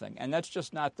almost nothing. And that's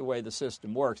just not the way the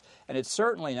system works. And it's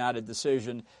certainly not a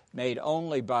decision made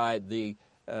only by the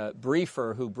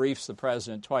briefer who briefs the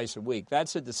president twice a week.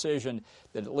 That's a decision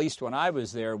that, at least when I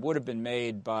was there, would have been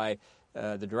made by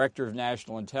the Director of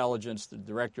National Intelligence, the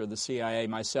Director of the CIA,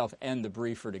 myself, and the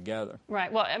briefer together.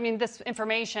 Right. Well, I mean, this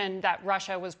information that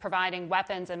Russia was providing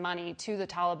weapons and money to the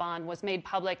Taliban was made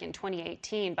public in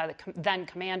 2018 by the then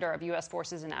commander of U.S.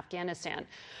 forces in Afghanistan.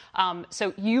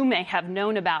 So you may have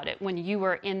known about it when you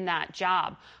were in that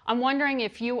job. I'm wondering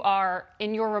if you are,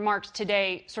 in your remarks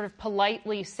today, sort of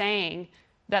politely saying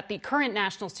that the current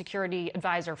National Security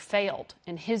Advisor failed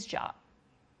in his job.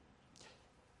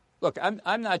 Look,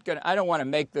 I'm not going to, I don't want to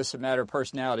make this a matter of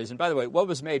personalities. And by the way, what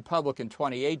was made public in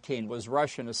 2018 was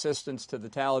Russian assistance to the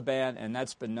Taliban, and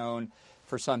that's been known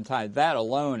for some time. That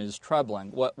alone is troubling.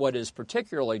 What is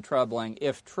particularly troubling,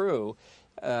 if true,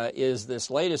 is this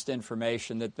latest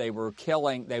information that they were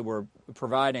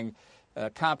providing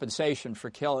compensation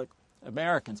for killing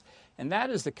Americans. And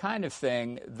that is the kind of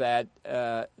thing that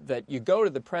you go to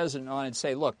the president on and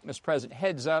say, look, Mr. President,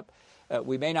 heads up,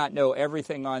 we may not know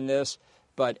everything on this,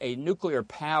 but a nuclear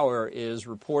power is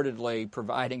reportedly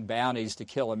providing bounties to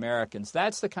kill Americans.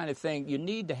 That's the kind of thing you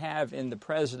need to have in the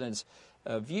president's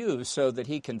view so that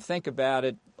he can think about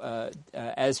it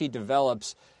as he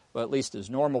develops, well, at least as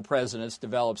normal presidents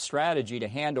develop strategy to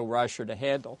handle Russia, to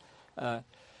handle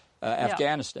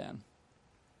Afghanistan.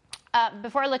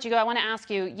 Before I let you go, I want to ask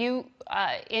you,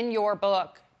 in your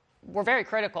book, were very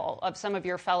critical of some of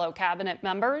your fellow cabinet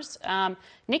members.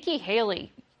 Nikki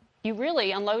Haley, you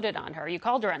really unloaded on her. You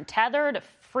called her untethered, a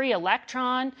free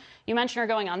electron. You mentioned her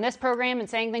going on this program and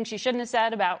saying things she shouldn't have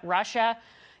said about Russia.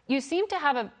 You seem to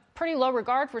have a pretty low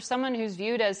regard for someone who's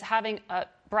viewed as having a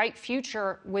bright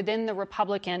future within the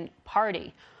Republican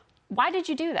Party. Why did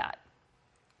you do that?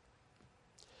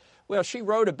 Well, she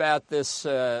wrote about this,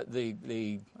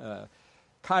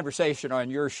 conversation on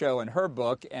your show in her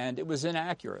book, and it was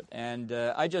inaccurate. And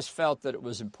I just felt that it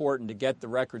was important to get the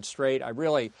record straight. I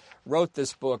really wrote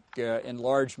this book in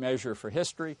large measure for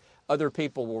history. Other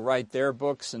people will write their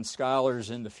books, and scholars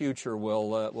in the future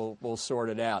will sort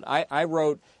it out. I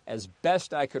wrote as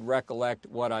best I could recollect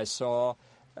what I saw,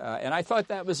 and I thought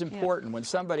that was important when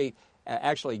somebody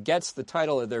actually gets the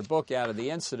title of their book out of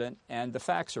the incident and the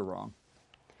facts are wrong.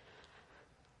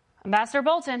 Ambassador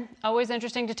Bolton, always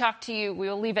interesting to talk to you. We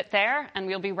will leave it there, and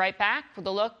we'll be right back with a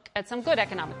look at some good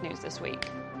economic news this week.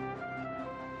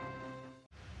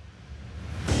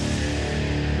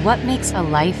 What makes a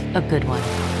life a good one?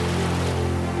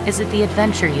 Is it the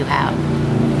adventure you have?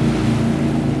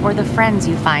 Or the friends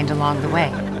you find along the way?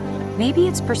 Maybe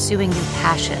it's pursuing your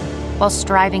passion while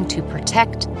striving to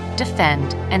protect,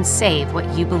 defend, and save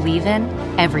what you believe in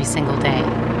every single day.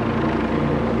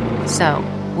 So,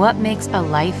 what makes a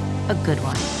life a good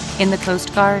one? In the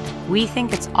Coast Guard, we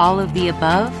think it's all of the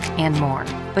above and more,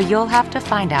 but you'll have to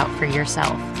find out for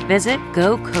yourself. Visit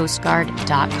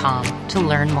gocoastguard.com to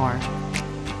learn more.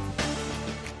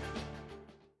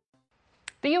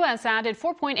 The U.S. added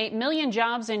 4.8 million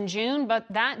jobs in June, but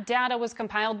that data was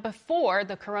compiled before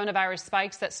the coronavirus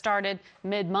spikes that started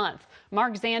mid-month.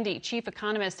 Mark Zandi, chief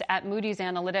economist at Moody's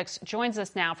Analytics, joins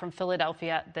us now from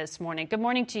Philadelphia this morning. Good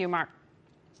morning to you, Mark.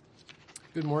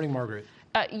 Good morning, Margaret.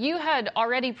 You had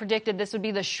already predicted this would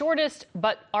be the shortest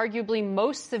but arguably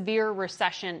most severe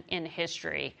recession in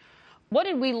history. What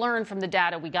did we learn from the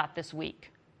data we got this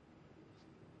week?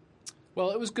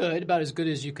 Well, it was good, about as good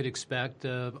as you could expect.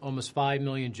 Almost 5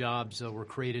 million jobs were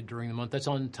created during the month. That's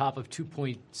on top of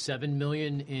 2.7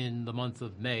 million in the month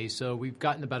of May. So we've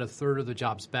gotten about a third of the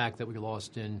jobs back that we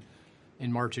lost in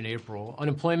March and April.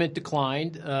 Unemployment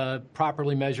declined.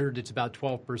 Properly measured, it's about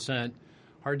 12%.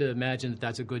 hard to imagine that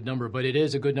that's a good number, but it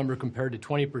is a good number compared to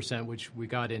 20%, which we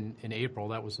got in April.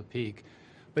 That was the peak.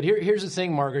 But here's the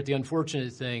thing, Margaret, the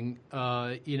unfortunate thing,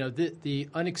 the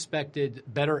unexpected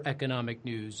better economic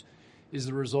news is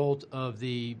the result of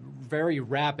the very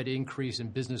rapid increase in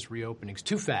business reopenings.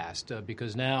 Too fast,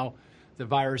 because now the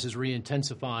virus is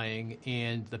re-intensifying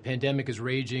and the pandemic is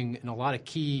raging in a lot of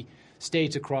key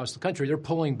states across the country. They're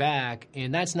pulling back,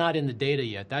 and that's not in the data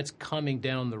yet. That's coming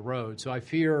down the road. So I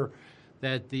fear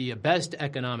that the best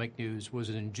economic news was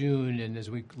in June, and as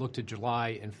we look to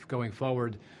July and going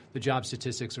forward, the job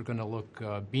statistics are going to look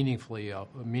meaningfully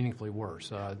worse.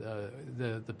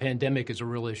 The pandemic is a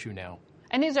real issue now.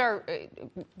 And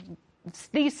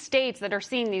these states that are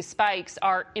seeing these spikes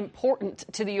are important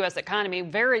to the U.S. economy,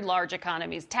 very large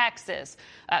economies, Texas,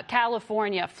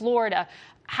 California, Florida.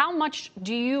 How much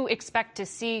do you expect to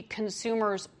see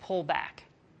consumers pull back?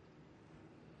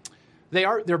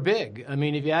 They're big. I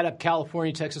mean, if you add up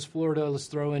California, Texas, Florida, let's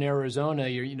throw in Arizona,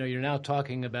 you're now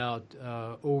talking about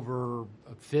over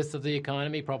a fifth of the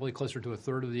economy, probably closer to a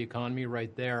third of the economy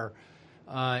right there.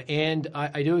 And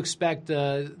I do expect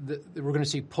that we're going to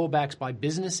see pullbacks by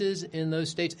businesses in those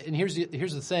states. And here's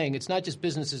the thing. It's not just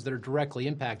businesses that are directly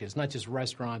impacted. It's not just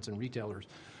restaurants and retailers.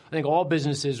 I think all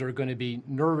businesses are going to be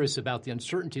nervous about the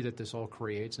uncertainty that this all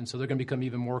creates. And so they're going to become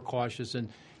even more cautious in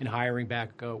hiring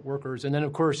back workers. And then,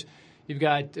 of course, you've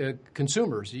got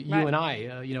consumers, you and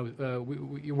I.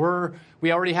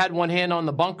 We already had one hand on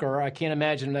the bunker. I can't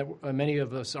imagine that many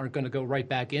of us aren't going to go right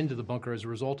back into the bunker as a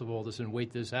result of all this and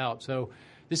wait this out. So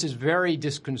this is very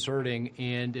disconcerting.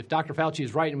 And if Dr. Fauci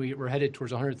is right and we're headed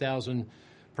towards 100,000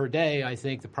 per day, I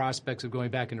think the prospects of going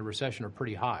back into recession are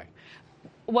pretty high.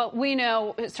 Well, we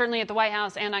know certainly at the White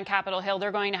House and on Capitol Hill,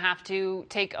 they're going to have to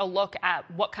take a look at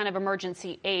what kind of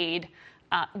emergency aid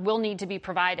will need to be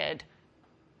provided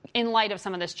in light of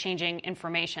some of this changing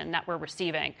information that we're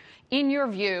receiving. In your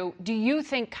view, do you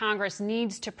think Congress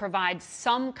needs to provide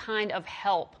some kind of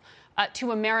help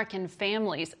to American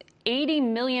families? 80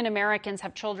 million Americans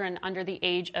have children under the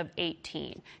age of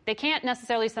 18. They can't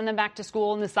necessarily send them back to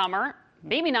school in the summer,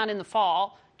 maybe not in the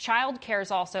fall. Child care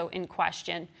is also in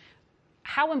question.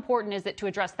 How important is it to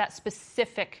address that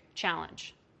specific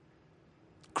challenge?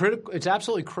 Critical. It's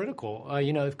absolutely critical.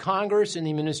 If Congress and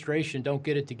the administration don't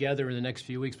get it together in the next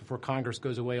few weeks before Congress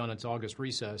goes away on its August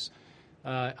recess,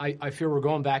 I fear we're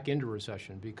going back into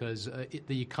recession because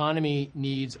the economy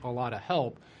needs a lot of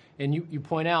help. And you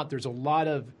point out there's a lot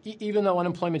of, even though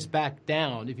unemployment's back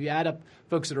down, if you add up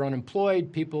folks that are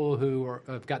unemployed, people who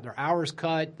have got their hours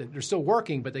cut, that they're still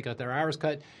working, but they got their hours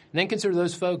cut, and then consider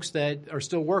those folks that are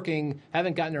still working,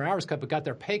 haven't gotten their hours cut, but got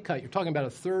their pay cut, you're talking about a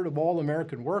third of all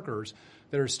American workers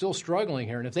that are still struggling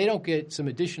here. And if they don't get some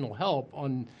additional help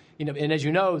on, and as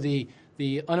you know, the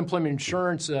unemployment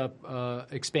insurance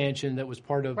expansion that was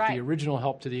part of the original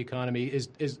help to the economy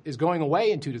is going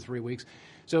away in 2 to 3 weeks.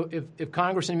 So if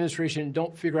Congress and administration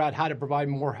don't figure out how to provide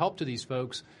more help to these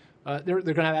folks, they're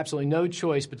going to have absolutely no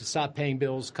choice but to stop paying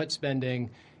bills, cut spending,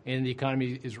 and the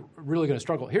economy is really going to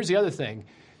struggle. Here's the other thing.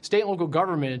 State and local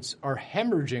governments are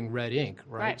hemorrhaging red ink,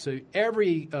 right? So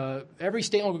every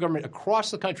state and local government across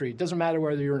the country, it doesn't matter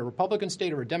whether you're in a Republican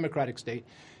state or a Democratic state,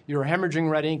 you're hemorrhaging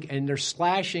red ink, and they're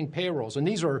slashing payrolls. And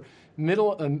these are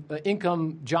middle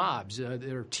income jobs.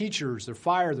 They're teachers, they're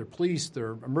fire, they're police,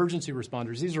 they're emergency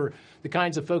responders. These are the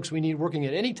kinds of folks we need working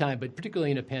at any time, but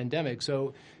particularly in a pandemic.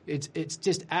 So it's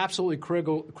just absolutely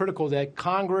critical that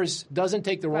Congress doesn't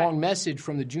take the wrong message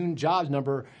from the June jobs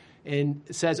number and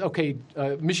says, okay,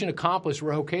 mission accomplished,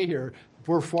 we're okay here.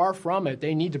 We're far from it.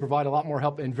 They need to provide a lot more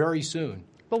help, and very soon.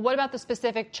 But what about the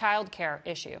specific child care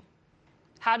issue?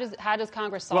 How does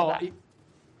Congress solve that?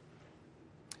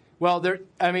 Well,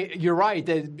 you're right.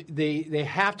 They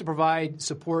have to provide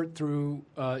support through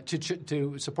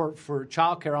to support for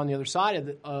child care on the other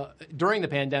side of during the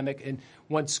pandemic and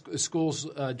once schools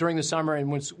during the summer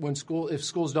and if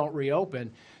schools don't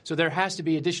reopen. So there has to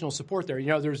be additional support there.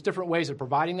 There's different ways of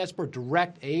providing that support: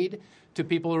 direct aid to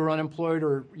people who are unemployed,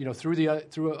 or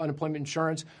through unemployment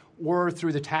insurance, or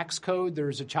through the tax code.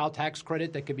 There's a child tax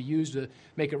credit that could be used to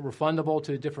make it refundable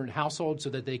to different households so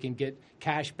that they can get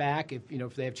cash back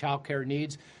if they have child care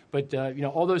needs. But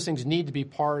all those things need to be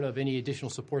part of any additional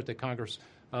support that Congress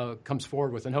comes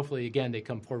forward with, and hopefully again they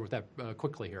come forward with that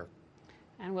quickly here.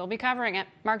 And we'll be covering it.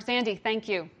 Mark Zandi, thank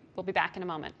you. We'll be back in a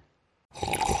moment.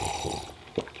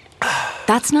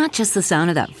 That's not just the sound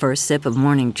of that first sip of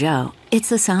Morning Joe. It's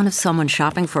the sound of someone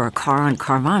shopping for a car on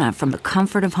Carvana from the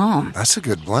comfort of home. That's a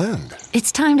good blend.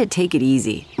 It's time to take it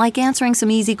easy, like answering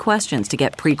some easy questions to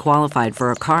get pre-qualified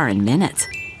for a car in minutes.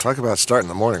 Talk about starting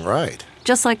the morning right.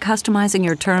 Just like customizing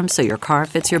your terms so your car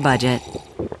fits your budget.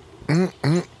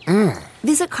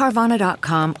 Visit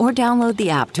Carvana.com or download the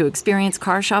app to experience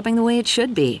car shopping the way it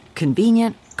should be.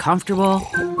 Convenient, comfortable.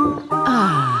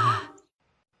 Ah.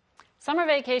 Summer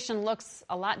vacation looks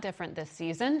a lot different this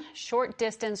season. Short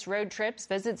distance road trips,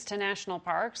 visits to national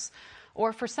parks,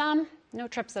 or for some, no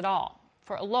trips at all.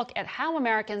 For a look at how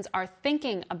Americans are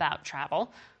thinking about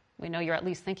travel, we know you're at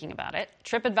least thinking about it.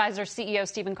 TripAdvisor CEO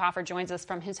Stephen Kaufer joins us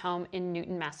from his home in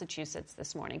Newton, Massachusetts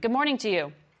this morning. Good morning to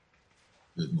you.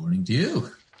 Good morning to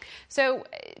you. So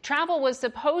travel was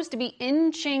supposed to be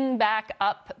inching back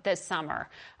up this summer.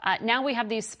 Now we have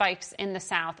these spikes in the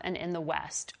South and in the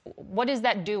West. What is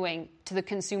that doing to the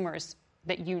consumers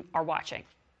that you are watching?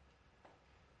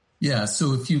 Yeah,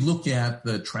 so if you look at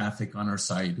the traffic on our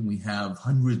site, and we have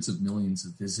hundreds of millions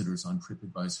of visitors on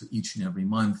TripAdvisor each and every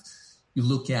month, you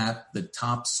look at the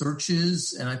top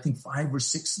searches, and I think 5 or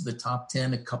 6 of the top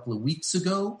 10 a couple of weeks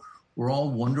ago were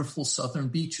all wonderful southern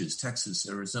beaches, Texas,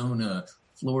 Arizona,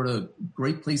 Florida,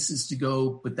 great places to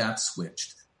go, but that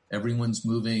switched. Everyone's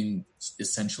moving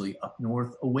essentially up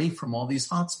north away from all these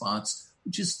hotspots,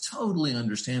 which is totally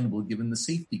understandable given the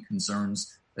safety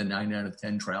concerns that 9 out of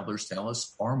 10 travelers tell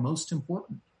us are most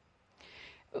important.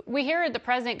 We hear the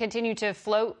president continue to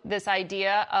float this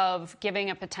idea of giving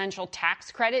a potential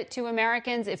tax credit to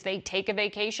Americans if they take a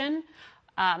vacation.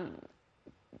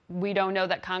 We don't know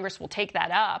that Congress will take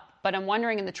that up, but I'm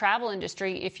wondering in the travel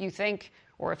industry if you think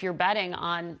or if you're betting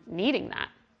on needing that.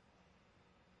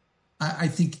 I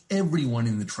think everyone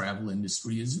in the travel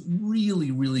industry is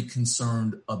really, really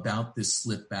concerned about this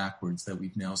slip backwards that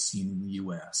we've now seen in the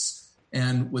U.S.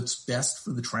 And what's best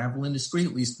for the travel industry,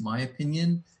 at least my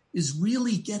opinion, is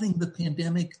really getting the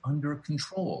pandemic under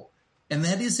control. And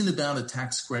that isn't about a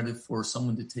tax credit for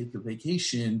someone to take a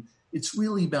vacation. It's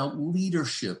really about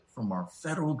leadership from our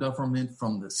federal government,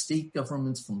 from the state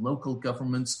governments, from local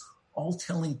governments, all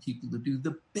telling people to do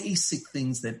the basic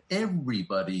things that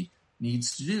everybody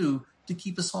needs to do to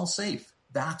keep us all safe.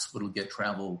 That's what will get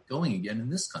travel going again in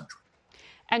this country.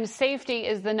 And safety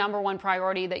is the number one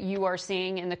priority that you are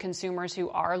seeing in the consumers who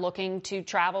are looking to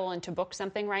travel and to book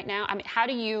something right now. I mean, how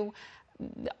do you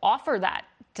offer that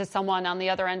to someone on the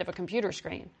other end of a computer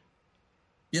screen?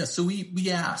 Yeah, so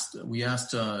we asked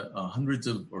hundreds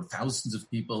of or thousands of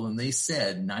people, and they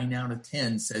said 9 out of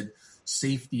 10 said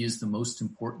safety is the most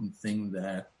important thing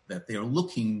that they are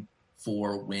looking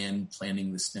for when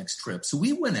planning this next trip. So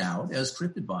we went out as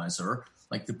TripAdvisor,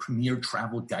 like the premier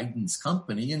travel guidance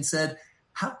company, and said,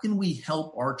 how can we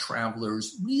help our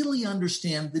travelers really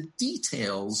understand the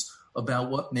details about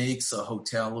what makes a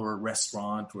hotel or a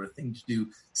restaurant or a thing to do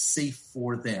safe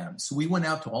for them? So we went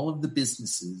out to all of the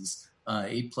businesses,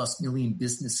 8+ million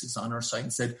businesses on our site,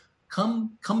 and said,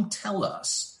 come tell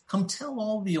us, come tell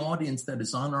all the audience that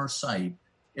is on our site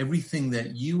everything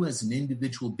that you as an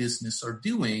individual business are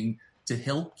doing to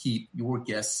help keep your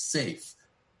guests safe.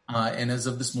 And as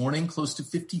of this morning, close to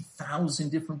 50,000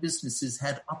 different businesses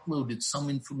had uploaded some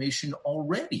information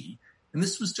already. And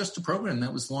this was just a program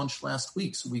that was launched last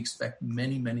week, so we expect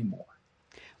many, many more.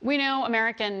 We know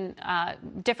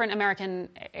different American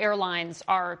airlines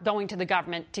are going to the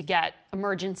government to get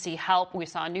emergency help. We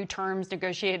saw new terms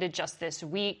negotiated just this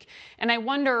week. And I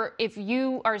wonder if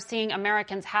you are seeing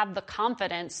Americans have the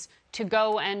confidence to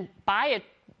go and buy a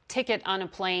ticket on a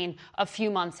plane a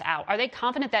few months out. Are they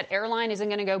confident that airline isn't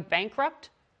going to go bankrupt?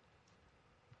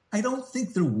 I don't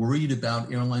think they're worried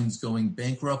about airlines going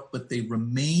bankrupt, but they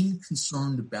remain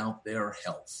concerned about their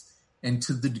health. And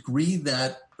to the degree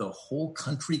that the whole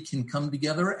country can come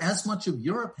together, as much of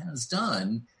Europe has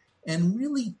done, and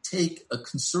really take a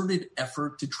concerted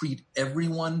effort to treat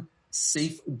everyone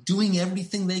safe, doing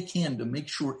everything they can to make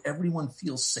sure everyone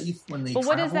feels safe when they travel.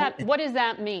 What does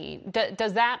that mean?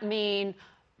 Does that mean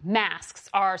masks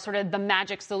are sort of the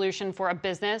magic solution for a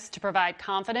business to provide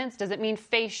confidence? Does it mean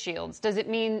face shields? Does it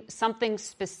mean something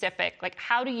specific? Like,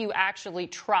 how do you actually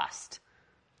trust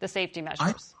the safety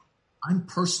measures? I'm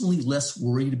personally less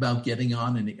worried about getting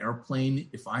on an airplane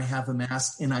if I have a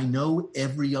mask and I know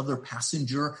every other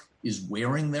passenger is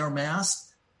wearing their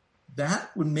mask. That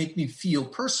would make me feel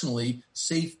personally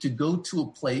safe to go to a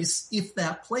place if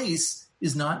that place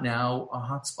is not now a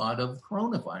hotspot of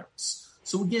coronavirus.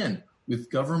 So again,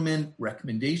 with government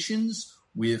recommendations,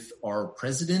 with our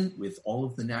president, with all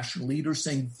of the national leaders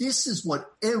saying this is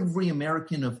what every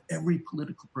American of every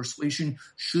political persuasion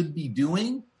should be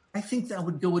doing, I think that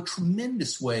would go a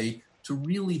tremendous way to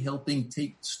really helping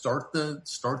start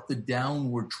the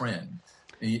downward trend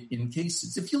in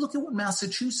cases. If you look at what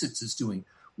Massachusetts is doing,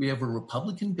 we have a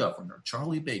Republican governor,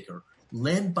 Charlie Baker,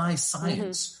 led by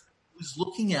science, who's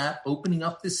looking at opening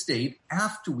up the state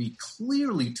after we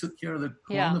clearly took care of the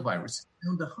coronavirus. It's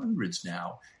down to hundreds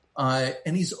now.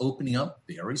 and he's opening up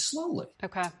very slowly.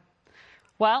 Okay.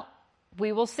 Well,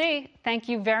 we will see. Thank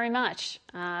you very much,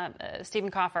 Stephen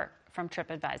Kaufer from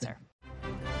TripAdvisor.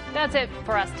 That's it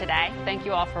for us today. Thank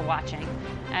you all for watching.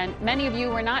 And many of you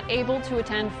were not able to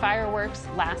attend fireworks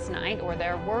last night, or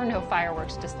there were no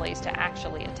fireworks displays to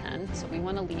actually attend. So we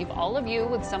want to leave all of you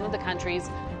with some of the country's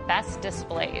best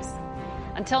displays.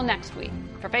 Until next week,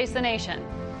 for Face the Nation,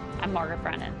 I'm Margaret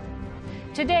Brennan.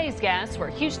 Today's guests were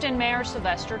Houston Mayor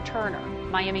Sylvester Turner,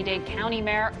 Miami-Dade County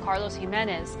Mayor Carlos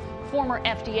Jimenez, former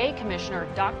FDA Commissioner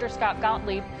Dr. Scott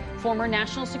Gottlieb, former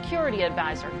National Security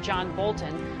Advisor John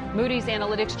Bolton, Moody's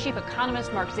Analytics Chief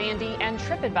Economist Mark Zandi, and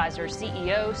TripAdvisor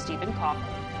CEO Stephen Kaufer.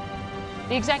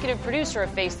 The executive producer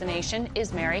of Face the Nation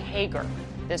is Mary Hager.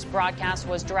 This broadcast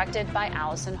was directed by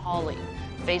Allison Hawley.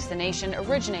 Face the Nation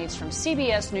originates from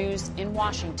CBS News in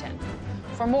Washington.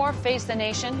 For more Face the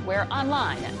Nation, we're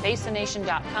online at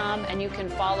facethenation.com, and you can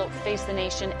follow Face the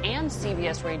Nation and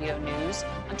CBS Radio News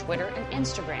on Twitter and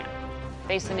Instagram.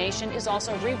 Face the Nation is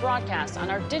also rebroadcast on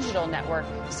our digital network,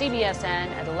 CBSN,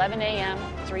 at 11 a.m.,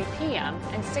 3 p.m.,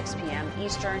 and 6 p.m.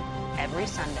 Eastern every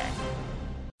Sunday.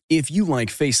 If you like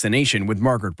Face the Nation with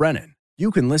Margaret Brennan, you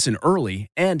can listen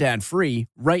early and ad-free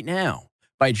right now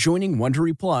by joining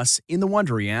Wondery Plus in the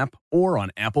Wondery app or on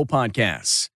Apple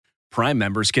Podcasts. Prime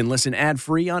members can listen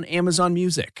ad-free on Amazon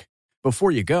Music.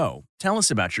 Before you go, tell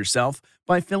us about yourself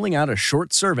by filling out a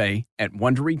short survey at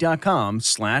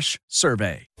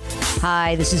Wondery.com/survey.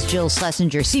 Hi, this is Jill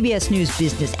Schlesinger, CBS News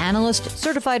business analyst,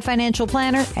 certified financial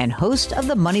planner, and host of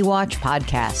the Money Watch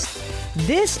podcast.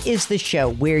 This is the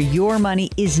show where your money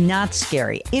is not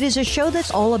scary. It is a show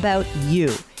that's all about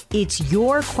you. It's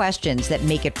your questions that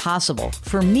make it possible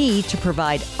for me to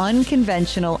provide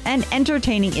unconventional and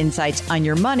entertaining insights on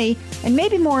your money, and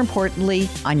maybe more importantly,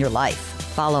 on your life.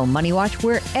 Follow Money Watch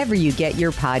wherever you get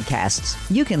your podcasts.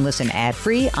 You can listen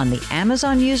ad-free on the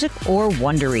Amazon Music or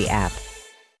Wondery app.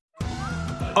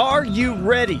 Are you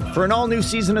ready for an all-new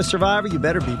season of Survivor? You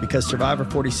better be, because Survivor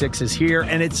 46 is here,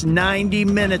 and it's 90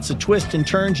 minutes of twists and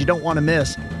turns you don't want to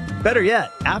miss. Better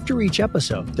yet, after each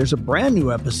episode, there's a brand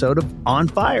new episode of On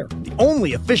Fire, the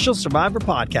only official Survivor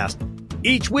podcast.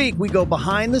 Each week, we go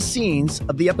behind the scenes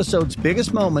of the episode's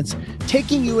biggest moments,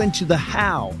 taking you into the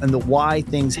how and the why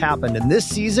things happened. And this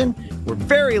season, we're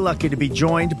very lucky to be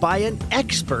joined by an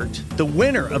expert, the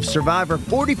winner of Survivor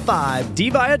 45,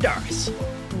 Dee Valladares.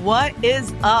 What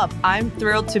is up? I'm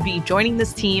thrilled to be joining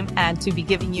this team and to be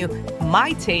giving you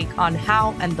my take on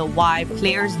how and the why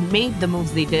players made the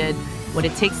moves they did, what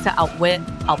it takes to outwit,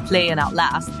 outplay, and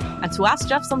outlast, and to ask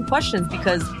Jeff some questions,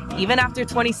 because even after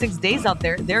 26 days out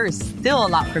there is still a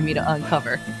lot for me to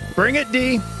uncover. Bring it,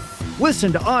 Dee.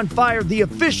 Listen to On Fire, the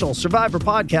official Survivor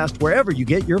podcast, wherever you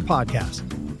get your podcasts.